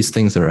all of these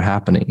things that are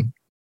happening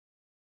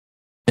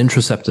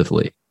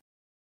introceptively,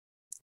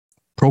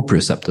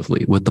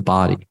 proprioceptively with the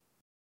body,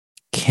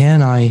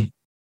 can I,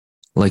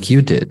 like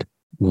you did,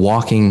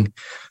 walking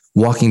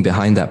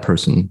behind that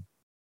person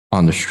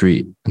on the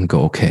street and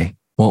go, okay,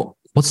 well,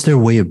 what's their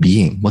way of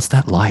being? What's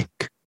that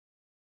like?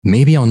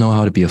 Maybe I'll know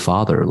how to be a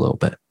father a little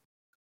bit.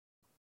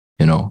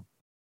 You know,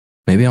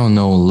 maybe I'll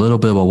know a little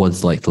bit about what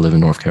it's like to live in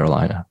North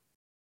Carolina.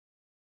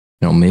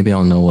 You know, maybe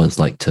I'll know what it's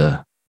like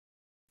to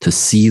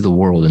see the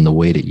world in the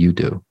way that you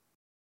do.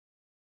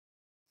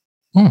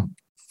 And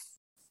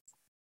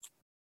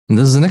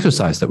this is an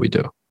exercise that we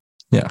do.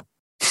 Yeah.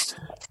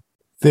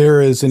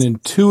 There is an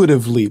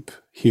intuitive leap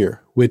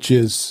here, which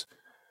is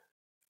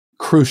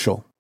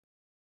crucial,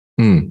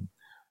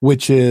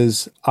 which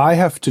is I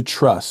have to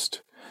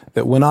trust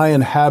that when I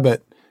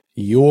inhabit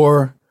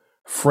your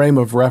frame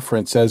of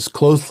reference as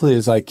closely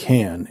as I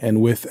can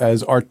and with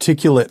as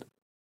articulate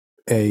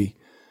a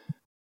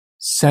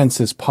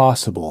sense as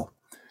possible,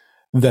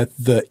 that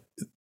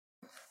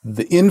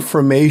the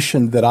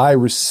information that I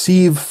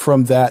receive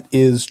from that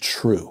is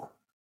true.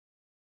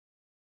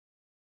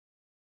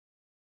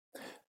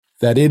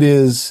 That it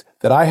is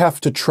that I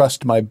have to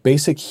trust my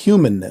basic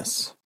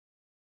humanness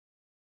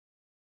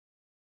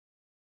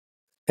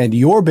and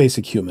your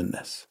basic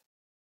humanness.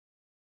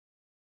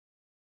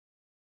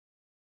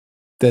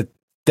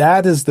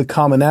 That is the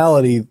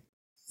commonality.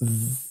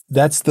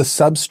 That's the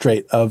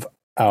substrate of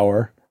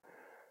our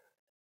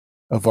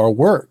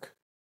work.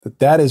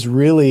 That is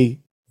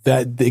really,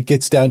 that it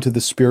gets down to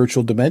the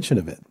spiritual dimension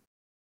of it.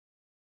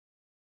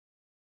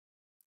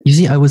 You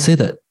see, I would say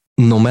that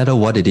no matter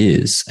what it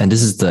is, and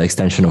this is the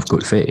extension of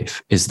good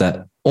faith, is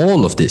that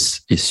all of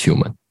this is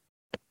human.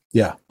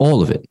 Yeah.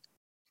 All of it.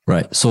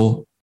 Right.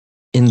 So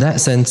in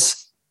that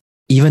sense,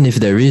 even if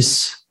there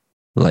is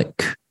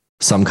like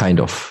some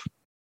kind of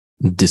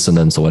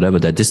dissonance or whatever,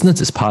 that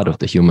dissonance is part of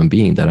the human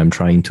being that I'm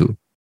trying to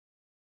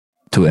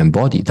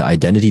embody, the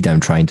identity that I'm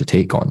trying to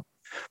take on.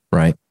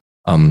 Right.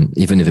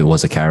 Even if it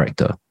was a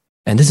character.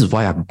 And this is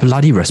why I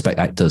bloody respect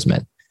actors,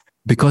 man,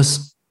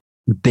 because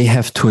they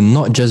have to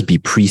not just be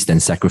priest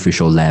and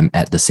sacrificial lamb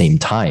at the same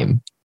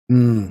time.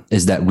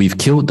 Is that we've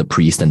killed the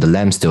priest and the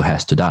lamb still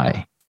has to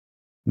die.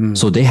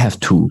 So they have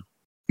to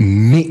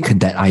make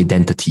that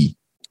identity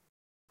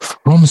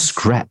from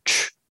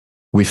scratch.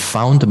 We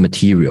found the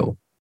material,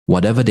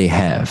 whatever they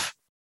have,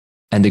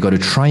 and they got to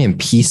try and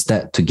piece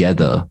that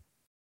together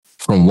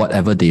from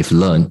whatever they've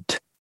learned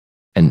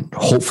and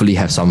hopefully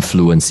have some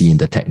fluency in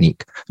the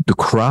technique to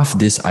craft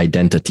this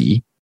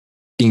identity,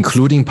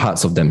 including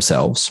parts of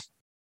themselves,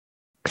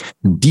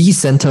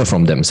 decenter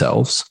from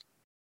themselves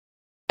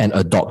and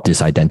adopt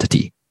this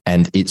identity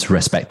and its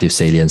respective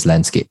salience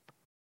landscape.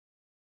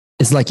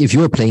 It's like if you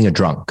were playing a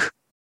drunk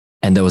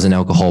and there was an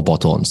alcohol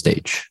bottle on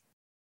stage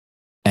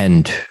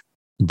and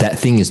that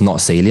thing is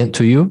not salient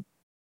to you,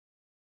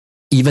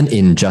 even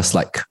in just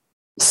like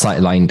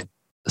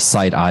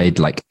side-eyed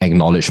like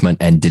acknowledgement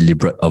and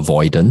deliberate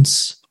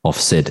avoidance of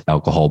said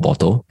alcohol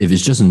bottle, if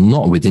it's just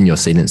not within your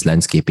salience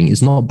landscaping,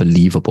 it's not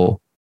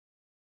believable.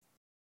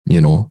 You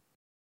know,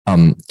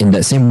 in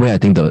that same way, I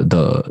think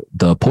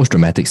the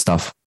post-dramatic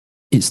stuff,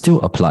 it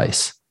still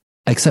applies,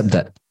 except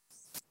that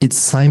it's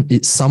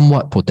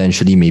somewhat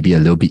potentially maybe a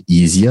little bit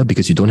easier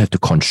because you don't have to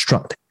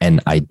construct an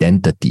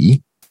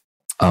identity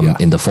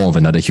in the form of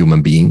another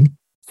human being.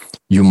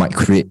 You might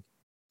create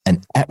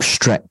an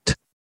abstract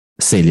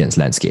salience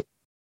landscape,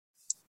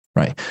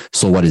 right?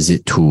 So what is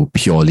it to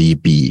purely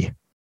be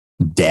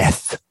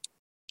death,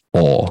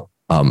 or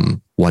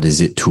what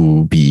is it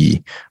to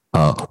be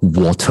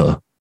water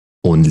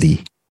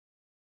only?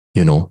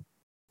 You know,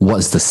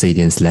 what's the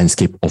salience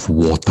landscape of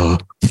water?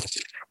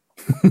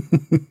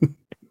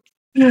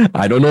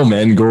 I don't know,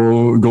 man.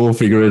 Go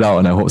figure it out,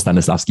 and I hope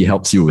Stanislavski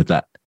helps you with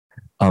that.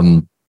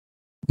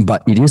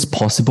 But it is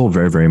possible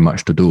very, very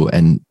much to do,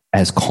 and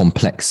as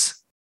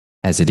complex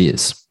as it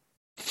is.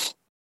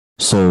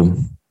 So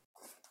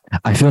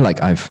I feel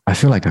like I've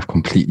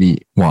completely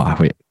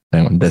wait.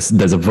 Hang on.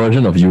 There's a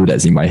version of you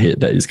that's in my head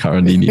that is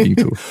currently needing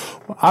to.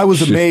 I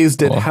was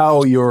amazed at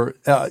how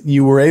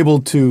you were able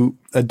to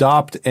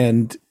adopt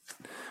and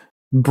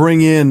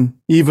bring in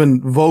even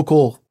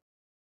vocal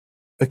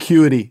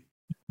acuity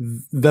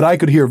that I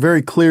could hear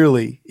very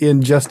clearly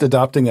in just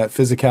adopting that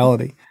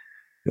physicality.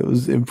 It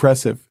was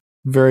impressive,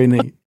 very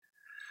neat.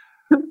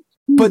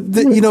 But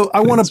I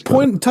want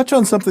to touch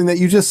on something that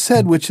you just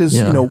said, which is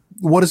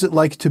what is it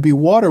like to be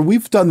water?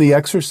 We've done the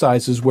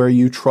exercises where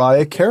you try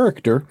a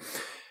character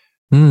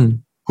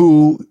who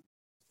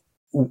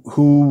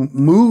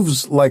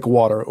moves like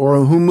water,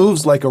 or who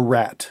moves like a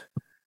rat,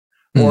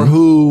 or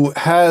who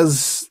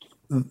has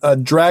a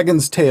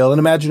dragon's tail, an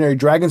imaginary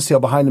dragon's tail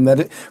behind him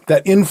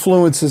that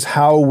influences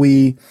how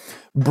we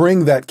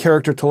bring that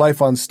character to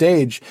life on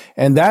stage.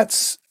 And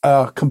that's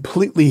a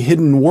completely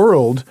hidden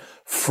world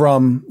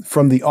from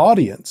the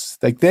audience.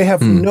 Like they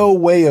have no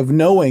way of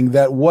knowing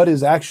that what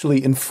is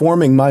actually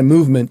informing my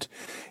movement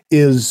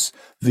is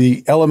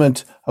the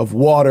element of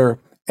water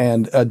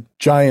and a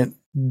giant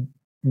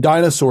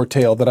dinosaur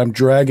tail that I'm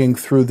dragging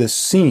through this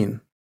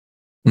scene.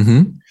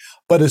 Mm-hmm.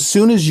 But as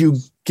soon as you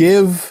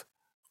give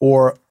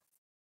or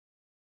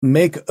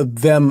make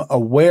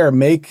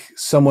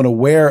someone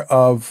aware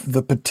of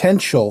the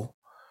potential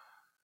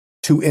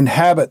to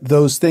inhabit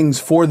those things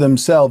for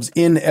themselves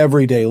in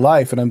everyday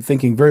life, and I'm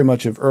thinking very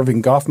much of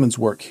Irving Goffman's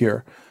work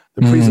here,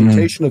 the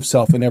presentation of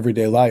self in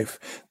everyday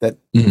life, that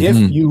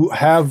if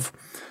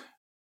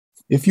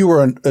you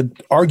are an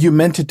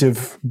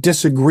argumentative,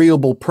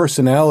 disagreeable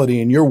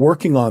personality and you're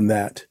working on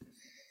that,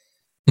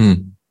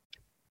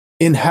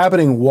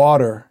 inhabiting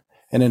water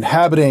and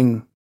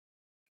inhabiting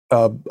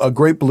a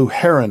great blue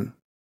heron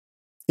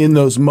in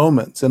those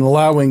moments and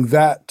allowing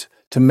that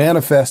to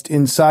manifest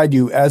inside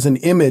you as an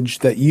image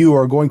that you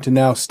are going to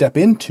now step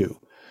into,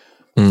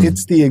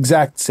 it's the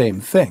exact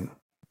same thing,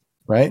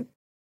 right?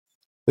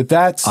 To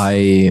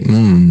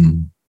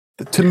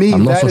me,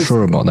 I'm not so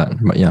sure about that,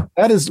 but yeah.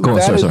 That is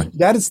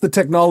the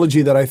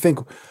technology that I think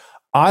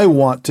I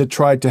want to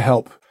try to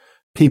help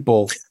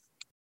people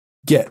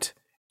get,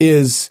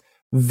 is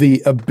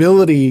the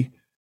ability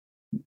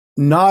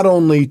not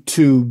only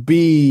to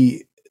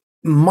be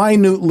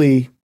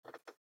minutely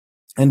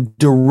and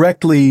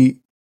directly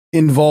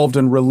involved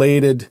and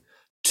related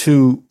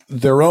to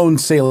their own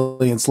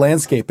salience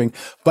landscaping,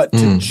 but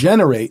to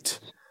generate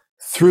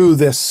through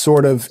this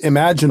sort of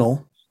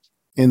imaginal,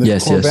 in the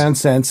Corbin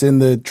sense, in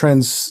the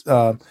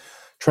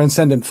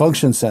transcendent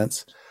function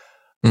sense,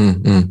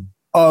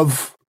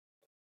 of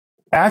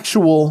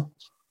actual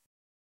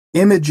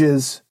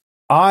images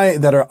I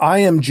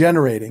am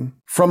generating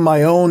from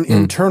my own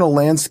internal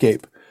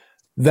landscape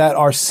that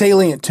are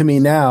salient to me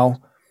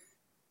now,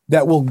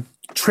 that will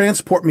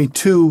transport me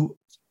to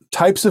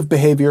types of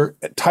behavior,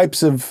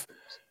 types of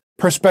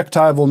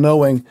perspectival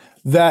knowing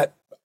that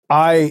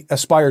I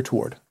aspire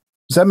toward.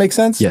 Does that make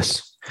sense?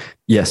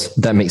 Yes,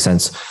 that makes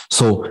sense.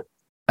 So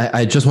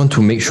I just want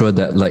to make sure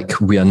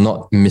that we are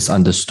not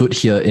misunderstood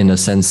here, in a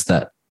sense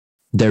that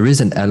there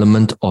is an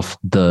element of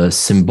the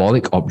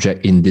symbolic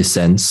object in this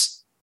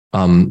sense,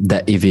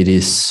 that if it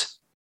is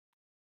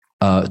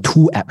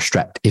too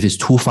abstract, if it's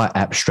too far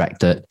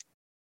abstracted,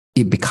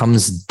 it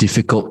becomes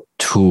difficult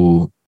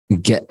to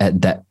get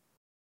at that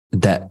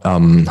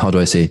how do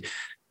I say,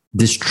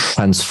 this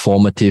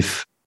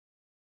transformative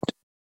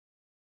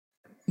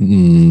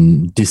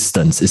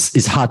distance.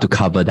 It's hard to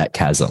cover that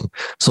chasm.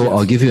 So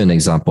I'll give you an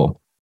example,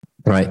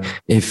 right?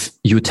 If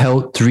you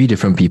tell 3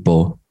 different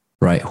people,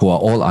 right, who are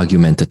all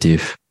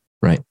argumentative,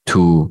 right,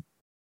 to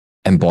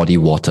embody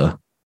water,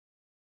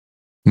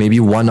 maybe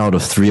 1 out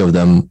of 3 of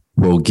them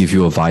will give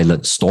you a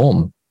violent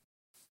storm.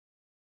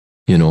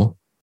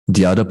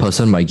 The other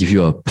person might give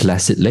you a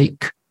placid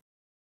lake.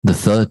 The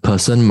third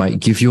person might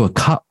give you a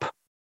cup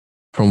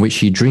from which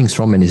he drinks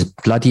from and is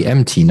bloody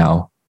empty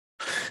now.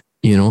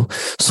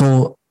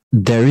 So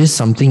there is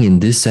something in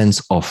this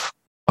sense of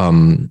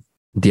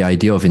the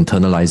idea of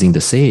internalizing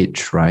the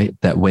sage, right?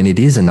 That when it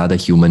is another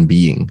human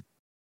being,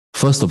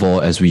 first of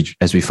all, as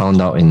we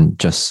found out in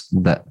just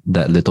that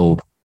little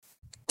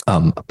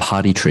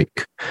party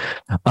trick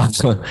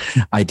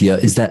idea,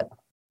 is that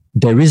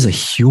there is a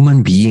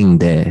human being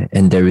there,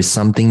 and there is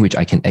something which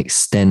I can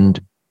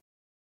extend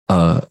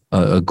a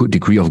good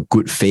degree of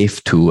good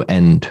faith to,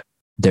 and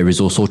there is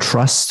also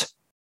trust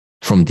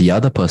from the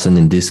other person,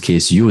 in this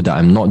case you, that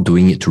I'm not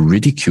doing it to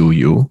ridicule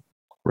you.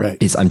 Right.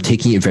 I'm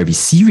taking it very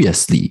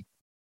seriously.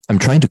 I'm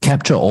trying to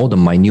capture all the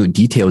minute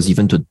details,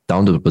 even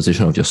down to the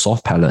position of your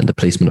soft palate and the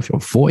placement of your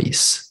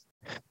voice.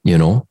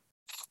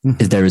 Mm-hmm.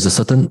 There is a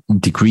certain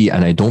degree,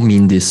 and I don't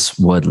mean this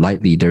word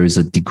lightly, there is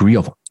a degree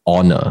of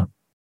honor.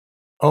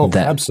 Oh,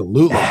 that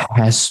absolutely.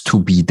 Has to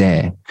be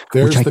there.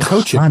 There's the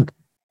coaching.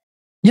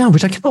 Yeah,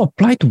 which I cannot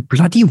apply to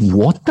bloody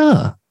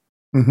water.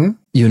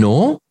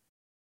 Mm-hmm.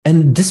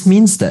 And this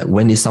means that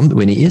when it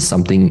is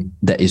something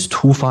that is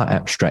too far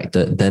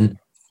abstracted, then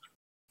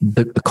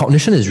the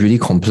cognition is really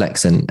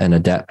complex and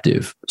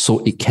adaptive. So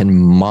it can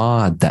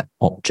mar that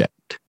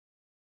object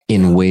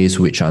in ways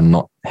which are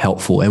not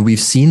helpful. And we've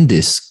seen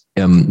this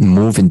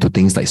move into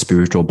things like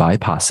spiritual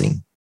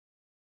bypassing.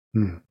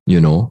 The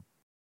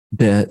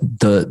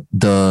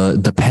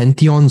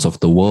pantheons of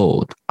the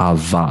world are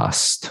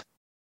vast,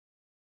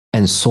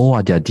 and so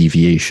are their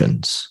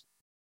deviations.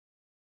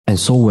 And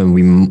so when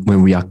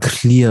we are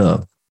clear,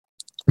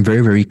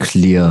 very, very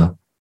clear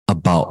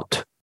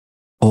about,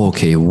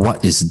 okay,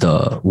 what is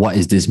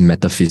this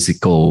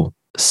metaphysical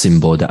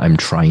symbol that I'm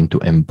trying to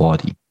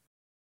embody?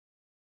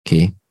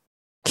 Okay,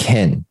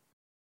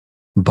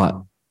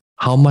 but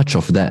how much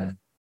of that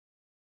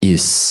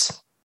is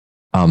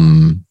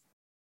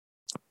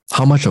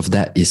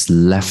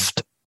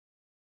left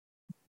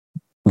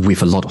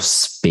with a lot of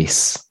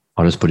space?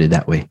 I'll just put it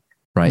that way,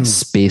 right?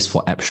 Space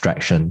for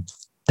abstraction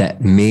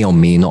that may or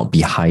may not be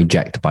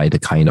hijacked by the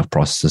kind of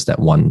processes that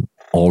one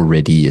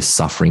already is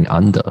suffering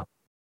under.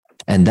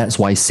 And that's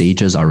why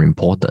sages are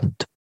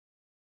important.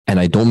 And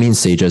I don't mean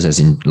sages as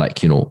in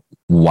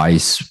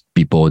wise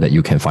people that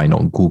you can find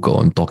on Google.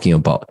 I'm talking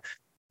about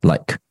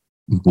like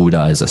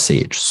Buddha as a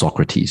sage,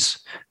 Socrates,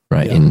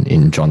 right? Yeah.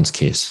 In John's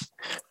case,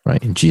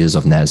 right? Jesus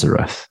of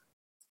Nazareth.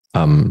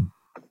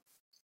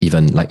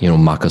 Even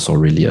Marcus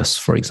Aurelius,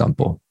 for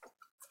example,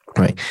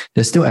 right?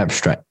 They're still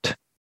abstract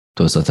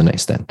to a certain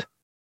extent,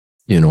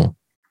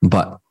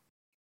 but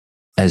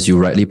as you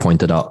rightly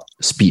pointed out,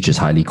 speech is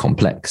highly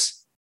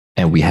complex,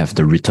 and we have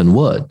the written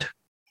word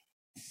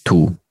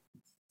to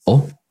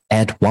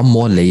add one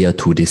more layer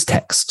to this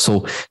text.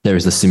 So there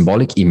is a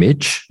symbolic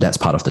image that's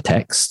part of the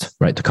text,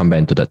 right? To come back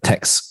into the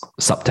text,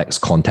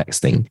 subtext,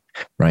 context thing,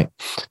 right?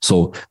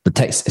 So the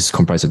text is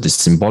comprised of this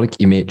symbolic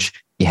image.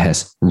 It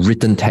has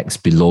written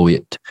text below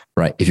it,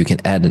 right? If you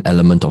can add an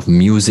element of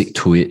music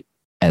to it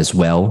as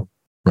well,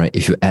 right?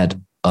 If you add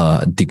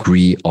a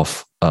degree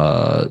of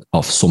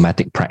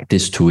somatic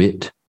practice to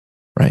it,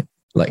 right?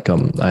 Like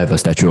I have a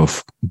statue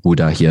of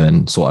Buddha here,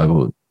 and so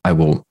I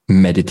will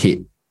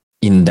meditate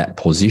in that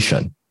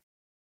position,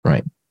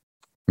 right?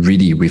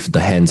 Really with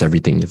the hands,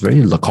 everything. It's a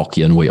very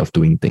Lecoqian way of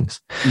doing things,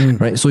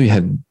 right? So you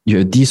have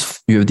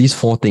these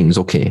four things.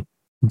 Okay,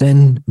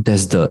 then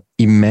there's the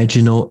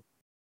imaginal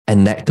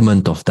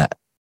enactment of that,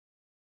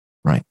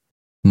 right?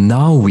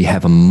 Now we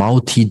have a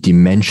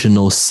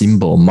multi-dimensional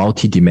symbol,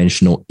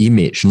 multi-dimensional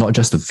image, not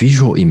just a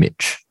visual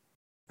image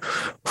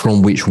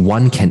from which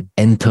one can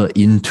enter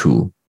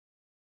into.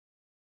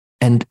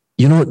 And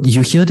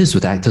you hear this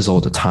with actors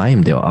all the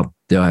time.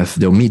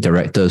 They'll meet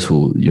directors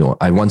who,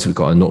 I once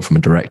got a note from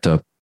a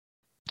director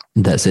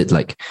that said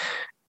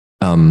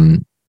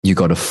you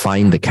got to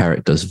find the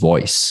character's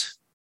voice.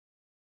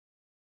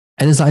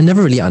 And I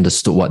never really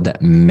understood what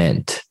that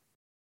meant.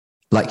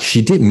 Like,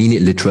 she did mean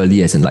it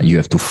literally, as in you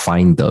have to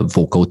find the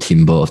vocal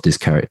timbre of this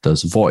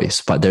character's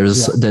voice. But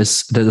there's a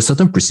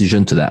certain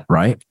precision to that,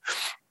 right?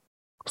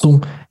 So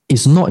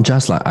it's not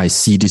just like I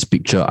see this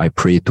picture, I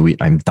pray to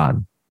it, I'm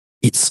done.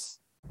 It's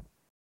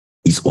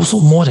also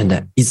more than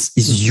that. It's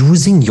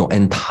using your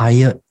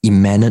entire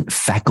immanent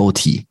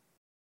faculty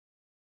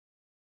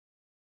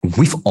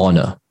with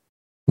honor,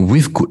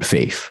 with good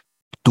faith,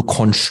 to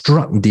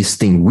construct this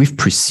thing with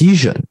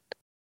precision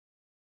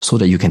so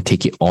that you can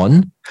take it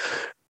on,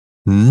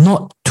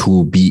 not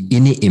to be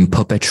in it in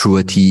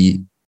perpetuity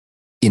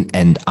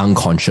and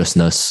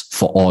unconsciousness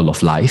for all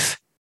of life,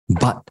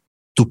 but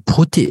to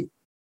put it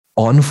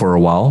on for a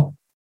while,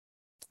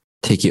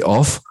 take it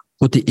off,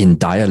 put it in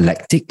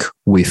dialectic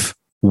with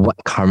what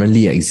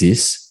currently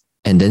exists,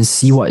 and then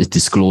see what is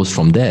disclosed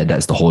from there.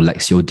 That's the whole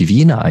Lectio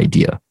Divina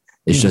idea.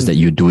 It's just that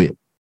you do it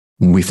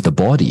with the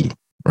body,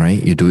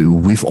 right? You do it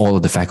with all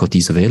of the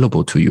faculties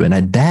available to you.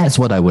 And that's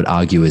what I would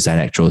argue is an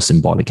actual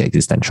symbolic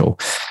existential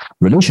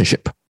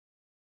relationship.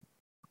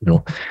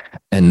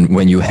 And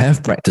when you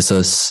have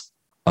practices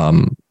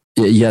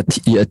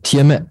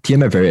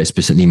TMAT very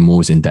explicitly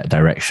moves in that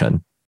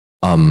direction.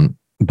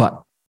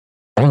 But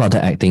all other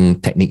acting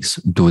techniques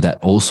do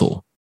that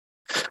also.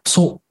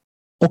 So,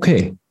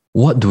 okay,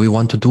 what do we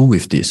want to do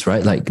with this,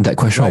 right? Like that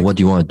question of what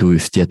do you want to do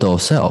with theater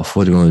of self?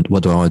 What do I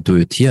want to do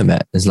with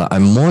TMAT? It's like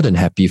I'm more than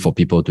happy for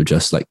people to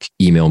just like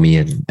email me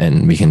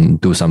and we can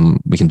do some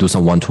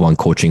one-to-one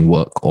coaching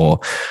work, or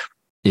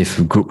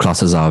if group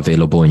classes are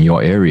available in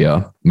your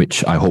area,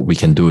 which I hope we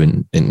can do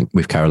in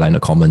with Carolina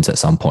Commons at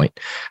some point,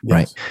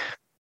 right?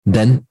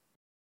 Then,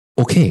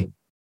 okay,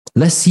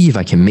 let's see if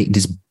I can make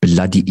this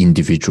bloody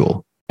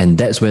individual. And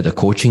that's where the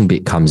coaching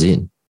bit comes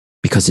in,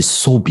 because it's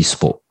so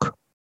bespoke.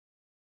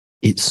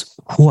 It's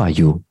who are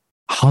you?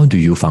 How do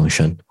you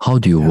function? How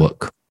do you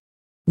work?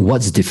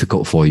 What's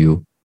difficult for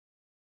you?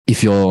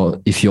 If your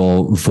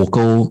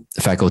vocal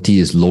faculty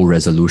is low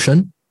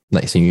resolution,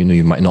 like so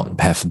you might not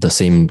have the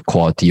same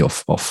quality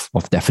of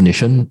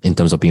definition in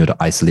terms of being able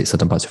to isolate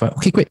certain parts of it.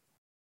 Okay, great.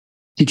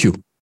 Teach you.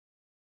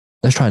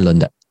 Let's try and learn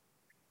that.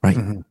 Right?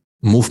 Mm-hmm.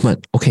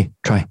 Movement. Okay,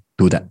 try.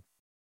 Do that.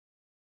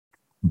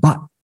 But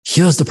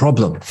here's the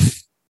problem.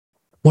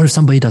 What if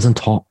somebody doesn't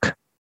talk?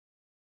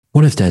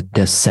 What if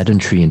they're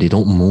sedentary and they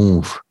don't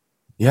move?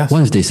 Yes.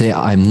 What if they say,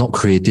 I'm not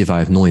creative, I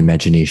have no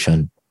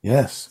imagination?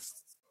 Yes.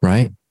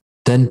 Right?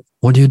 Then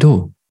what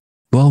do?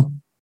 Well,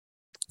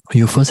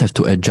 you first have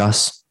to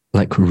adjust,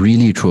 like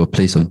really through a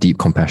place of deep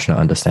compassionate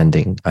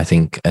understanding, I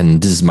think.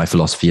 And this is my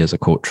philosophy as a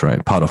coach,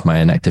 right? Part of my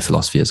enactive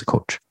philosophy as a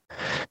coach.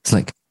 It's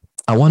like,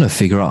 I want to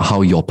figure out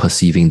how you're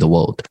perceiving the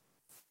world.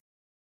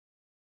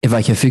 If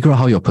I can figure out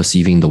how you're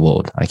perceiving the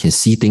world, I can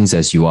see things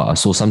as you are.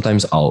 So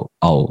sometimes I'll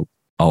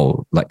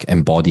like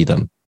embody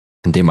them,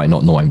 and they might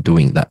not know I'm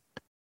doing that,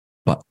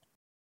 but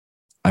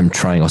I'm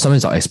trying. Or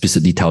sometimes I'll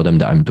explicitly tell them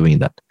that I'm doing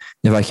that.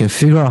 If I can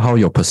figure out how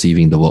you're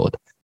perceiving the world,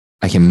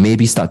 I can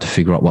maybe start to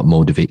figure out what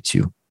motivates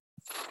you.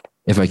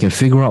 If I can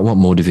figure out what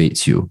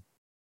motivates you,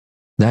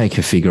 then I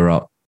can figure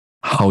out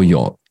how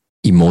you're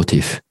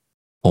emotive,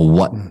 or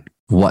what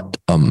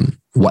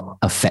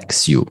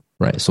affects you,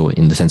 right? So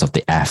in the sense of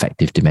the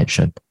affective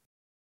dimension,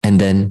 and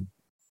then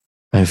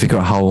I figure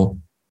out how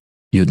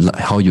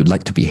you'd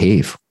like to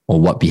behave, or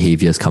what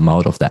behaviors come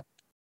out of that.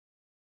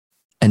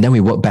 And then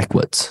we work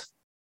backwards.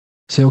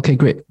 Say, okay,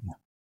 great.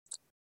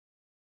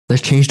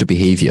 Let's change the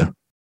behavior.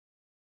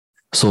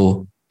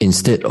 So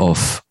instead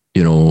of,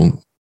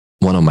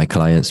 one of my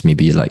clients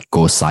maybe like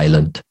goes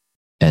silent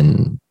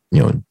and,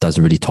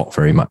 doesn't really talk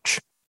very much.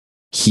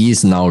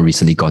 He's now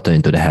recently gotten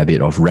into the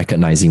habit of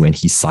recognizing when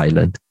he's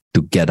silent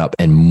to get up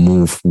and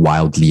move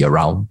wildly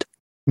around.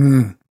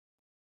 And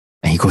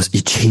he goes,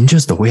 it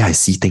changes the way I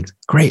see things.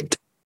 Great.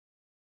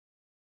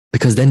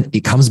 Because then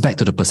it comes back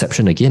to the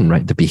perception again,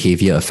 right? The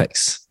behavior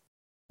affects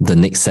the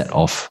next set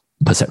of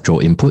perceptual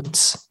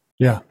inputs.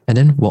 Yeah. And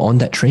then we're on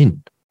that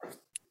train.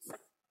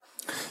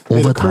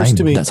 Over time,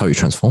 that's how you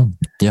transform.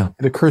 Yeah.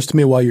 It occurs to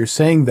me while you're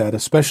saying that,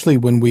 especially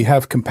when we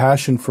have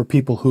compassion for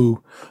people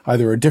who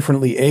either are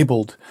differently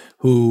abled,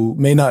 who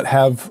may not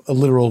have a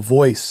literal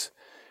voice.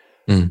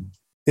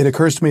 It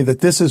occurs to me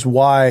that this is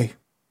why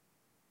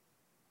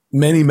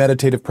many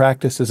meditative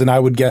practices, and I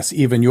would guess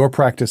even your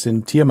practice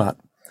in Tiamat,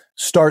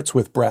 starts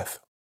with breath.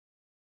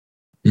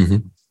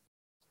 Mm-hmm.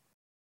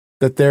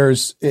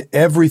 That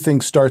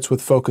everything starts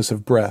with focus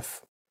of breath.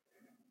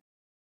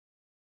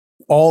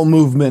 All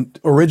movement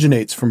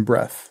originates from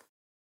breath.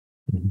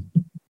 Mm-hmm.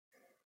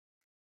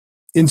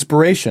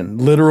 Inspiration,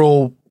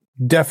 literal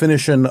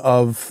definition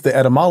of the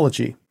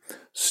etymology,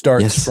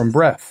 starts from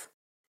breath.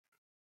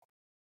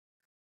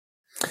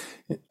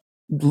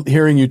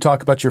 Hearing you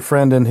talk about your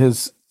friend and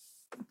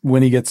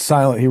when he gets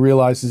silent, he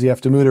realizes he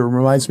has to move. It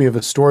reminds me of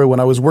a story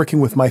when I was working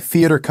with my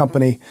theater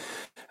company.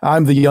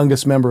 I'm the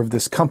youngest member of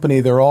this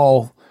company. They're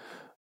all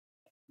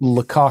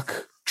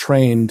Lecoq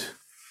trained,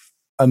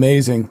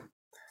 amazing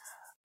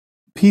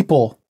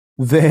people.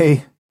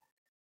 We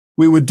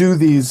would do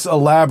these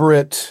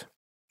elaborate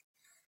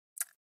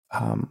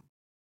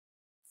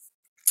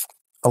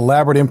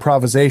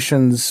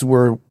improvisations.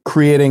 We're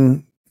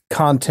creating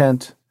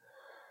content.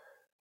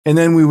 And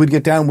then we would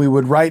get down, we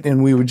would write,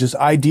 and we would just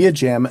idea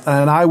jam.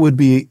 And I would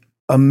be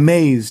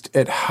amazed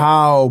at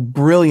how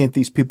brilliant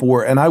these people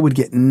were. And I would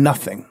get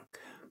nothing.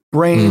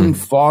 Brain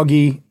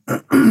foggy,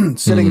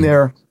 sitting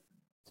there.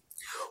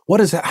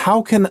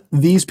 How can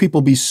these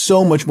people be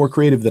so much more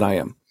creative than I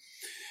am?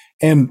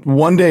 And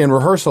one day in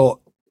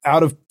rehearsal,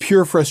 out of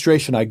pure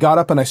frustration, I got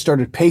up and I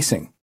started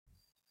pacing.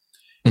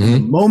 The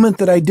moment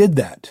that I did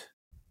that,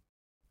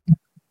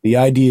 the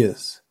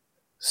ideas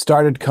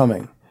started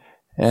coming.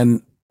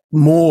 And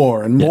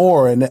more and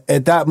more. And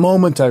at that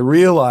moment, I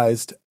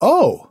realized,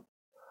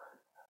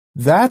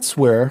 that's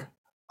where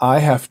I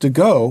have to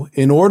go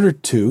in order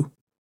to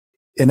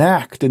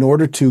enact, in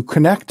order to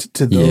connect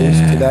to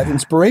to that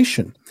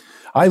inspiration.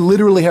 I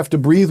literally have to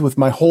breathe with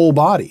my whole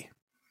body.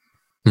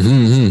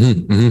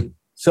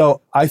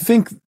 So I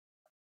think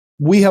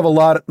we have a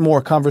lot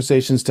more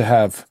conversations to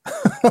have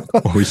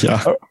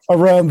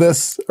around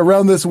this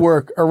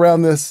work,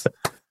 around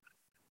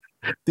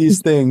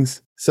these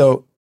things.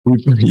 So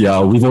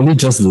we've only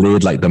just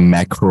laid like the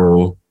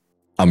macro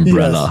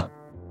umbrella.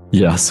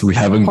 Yes, we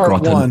haven't Part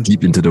gotten one.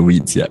 deep into the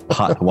weeds yet.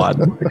 Part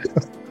 1.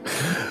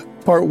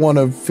 Part 1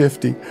 of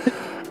 50.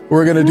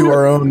 We're going to do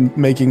our own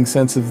making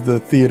sense of the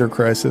theater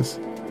crisis.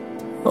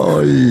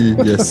 Oh,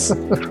 yes.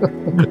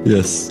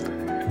 Yes.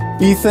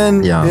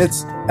 Ethan, Yeah.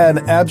 it's an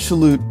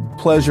absolute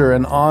pleasure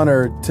and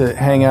honor to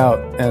hang out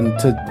and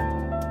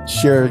to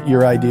share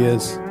your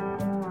ideas.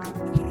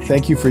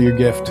 Thank you for your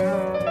gift.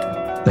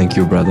 Thank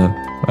you, brother.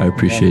 I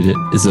appreciate it.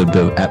 It's an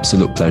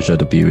absolute pleasure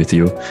to be with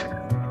you.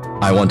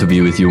 I want to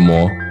be with you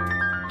more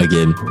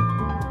again,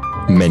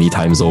 many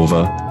times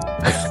over.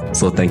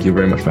 So thank you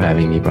very much for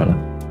having me, brother.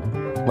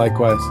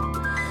 Likewise.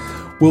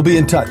 We'll be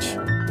in touch.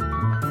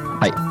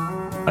 はい。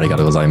ありが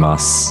とうございま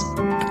す。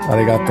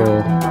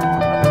Arigato.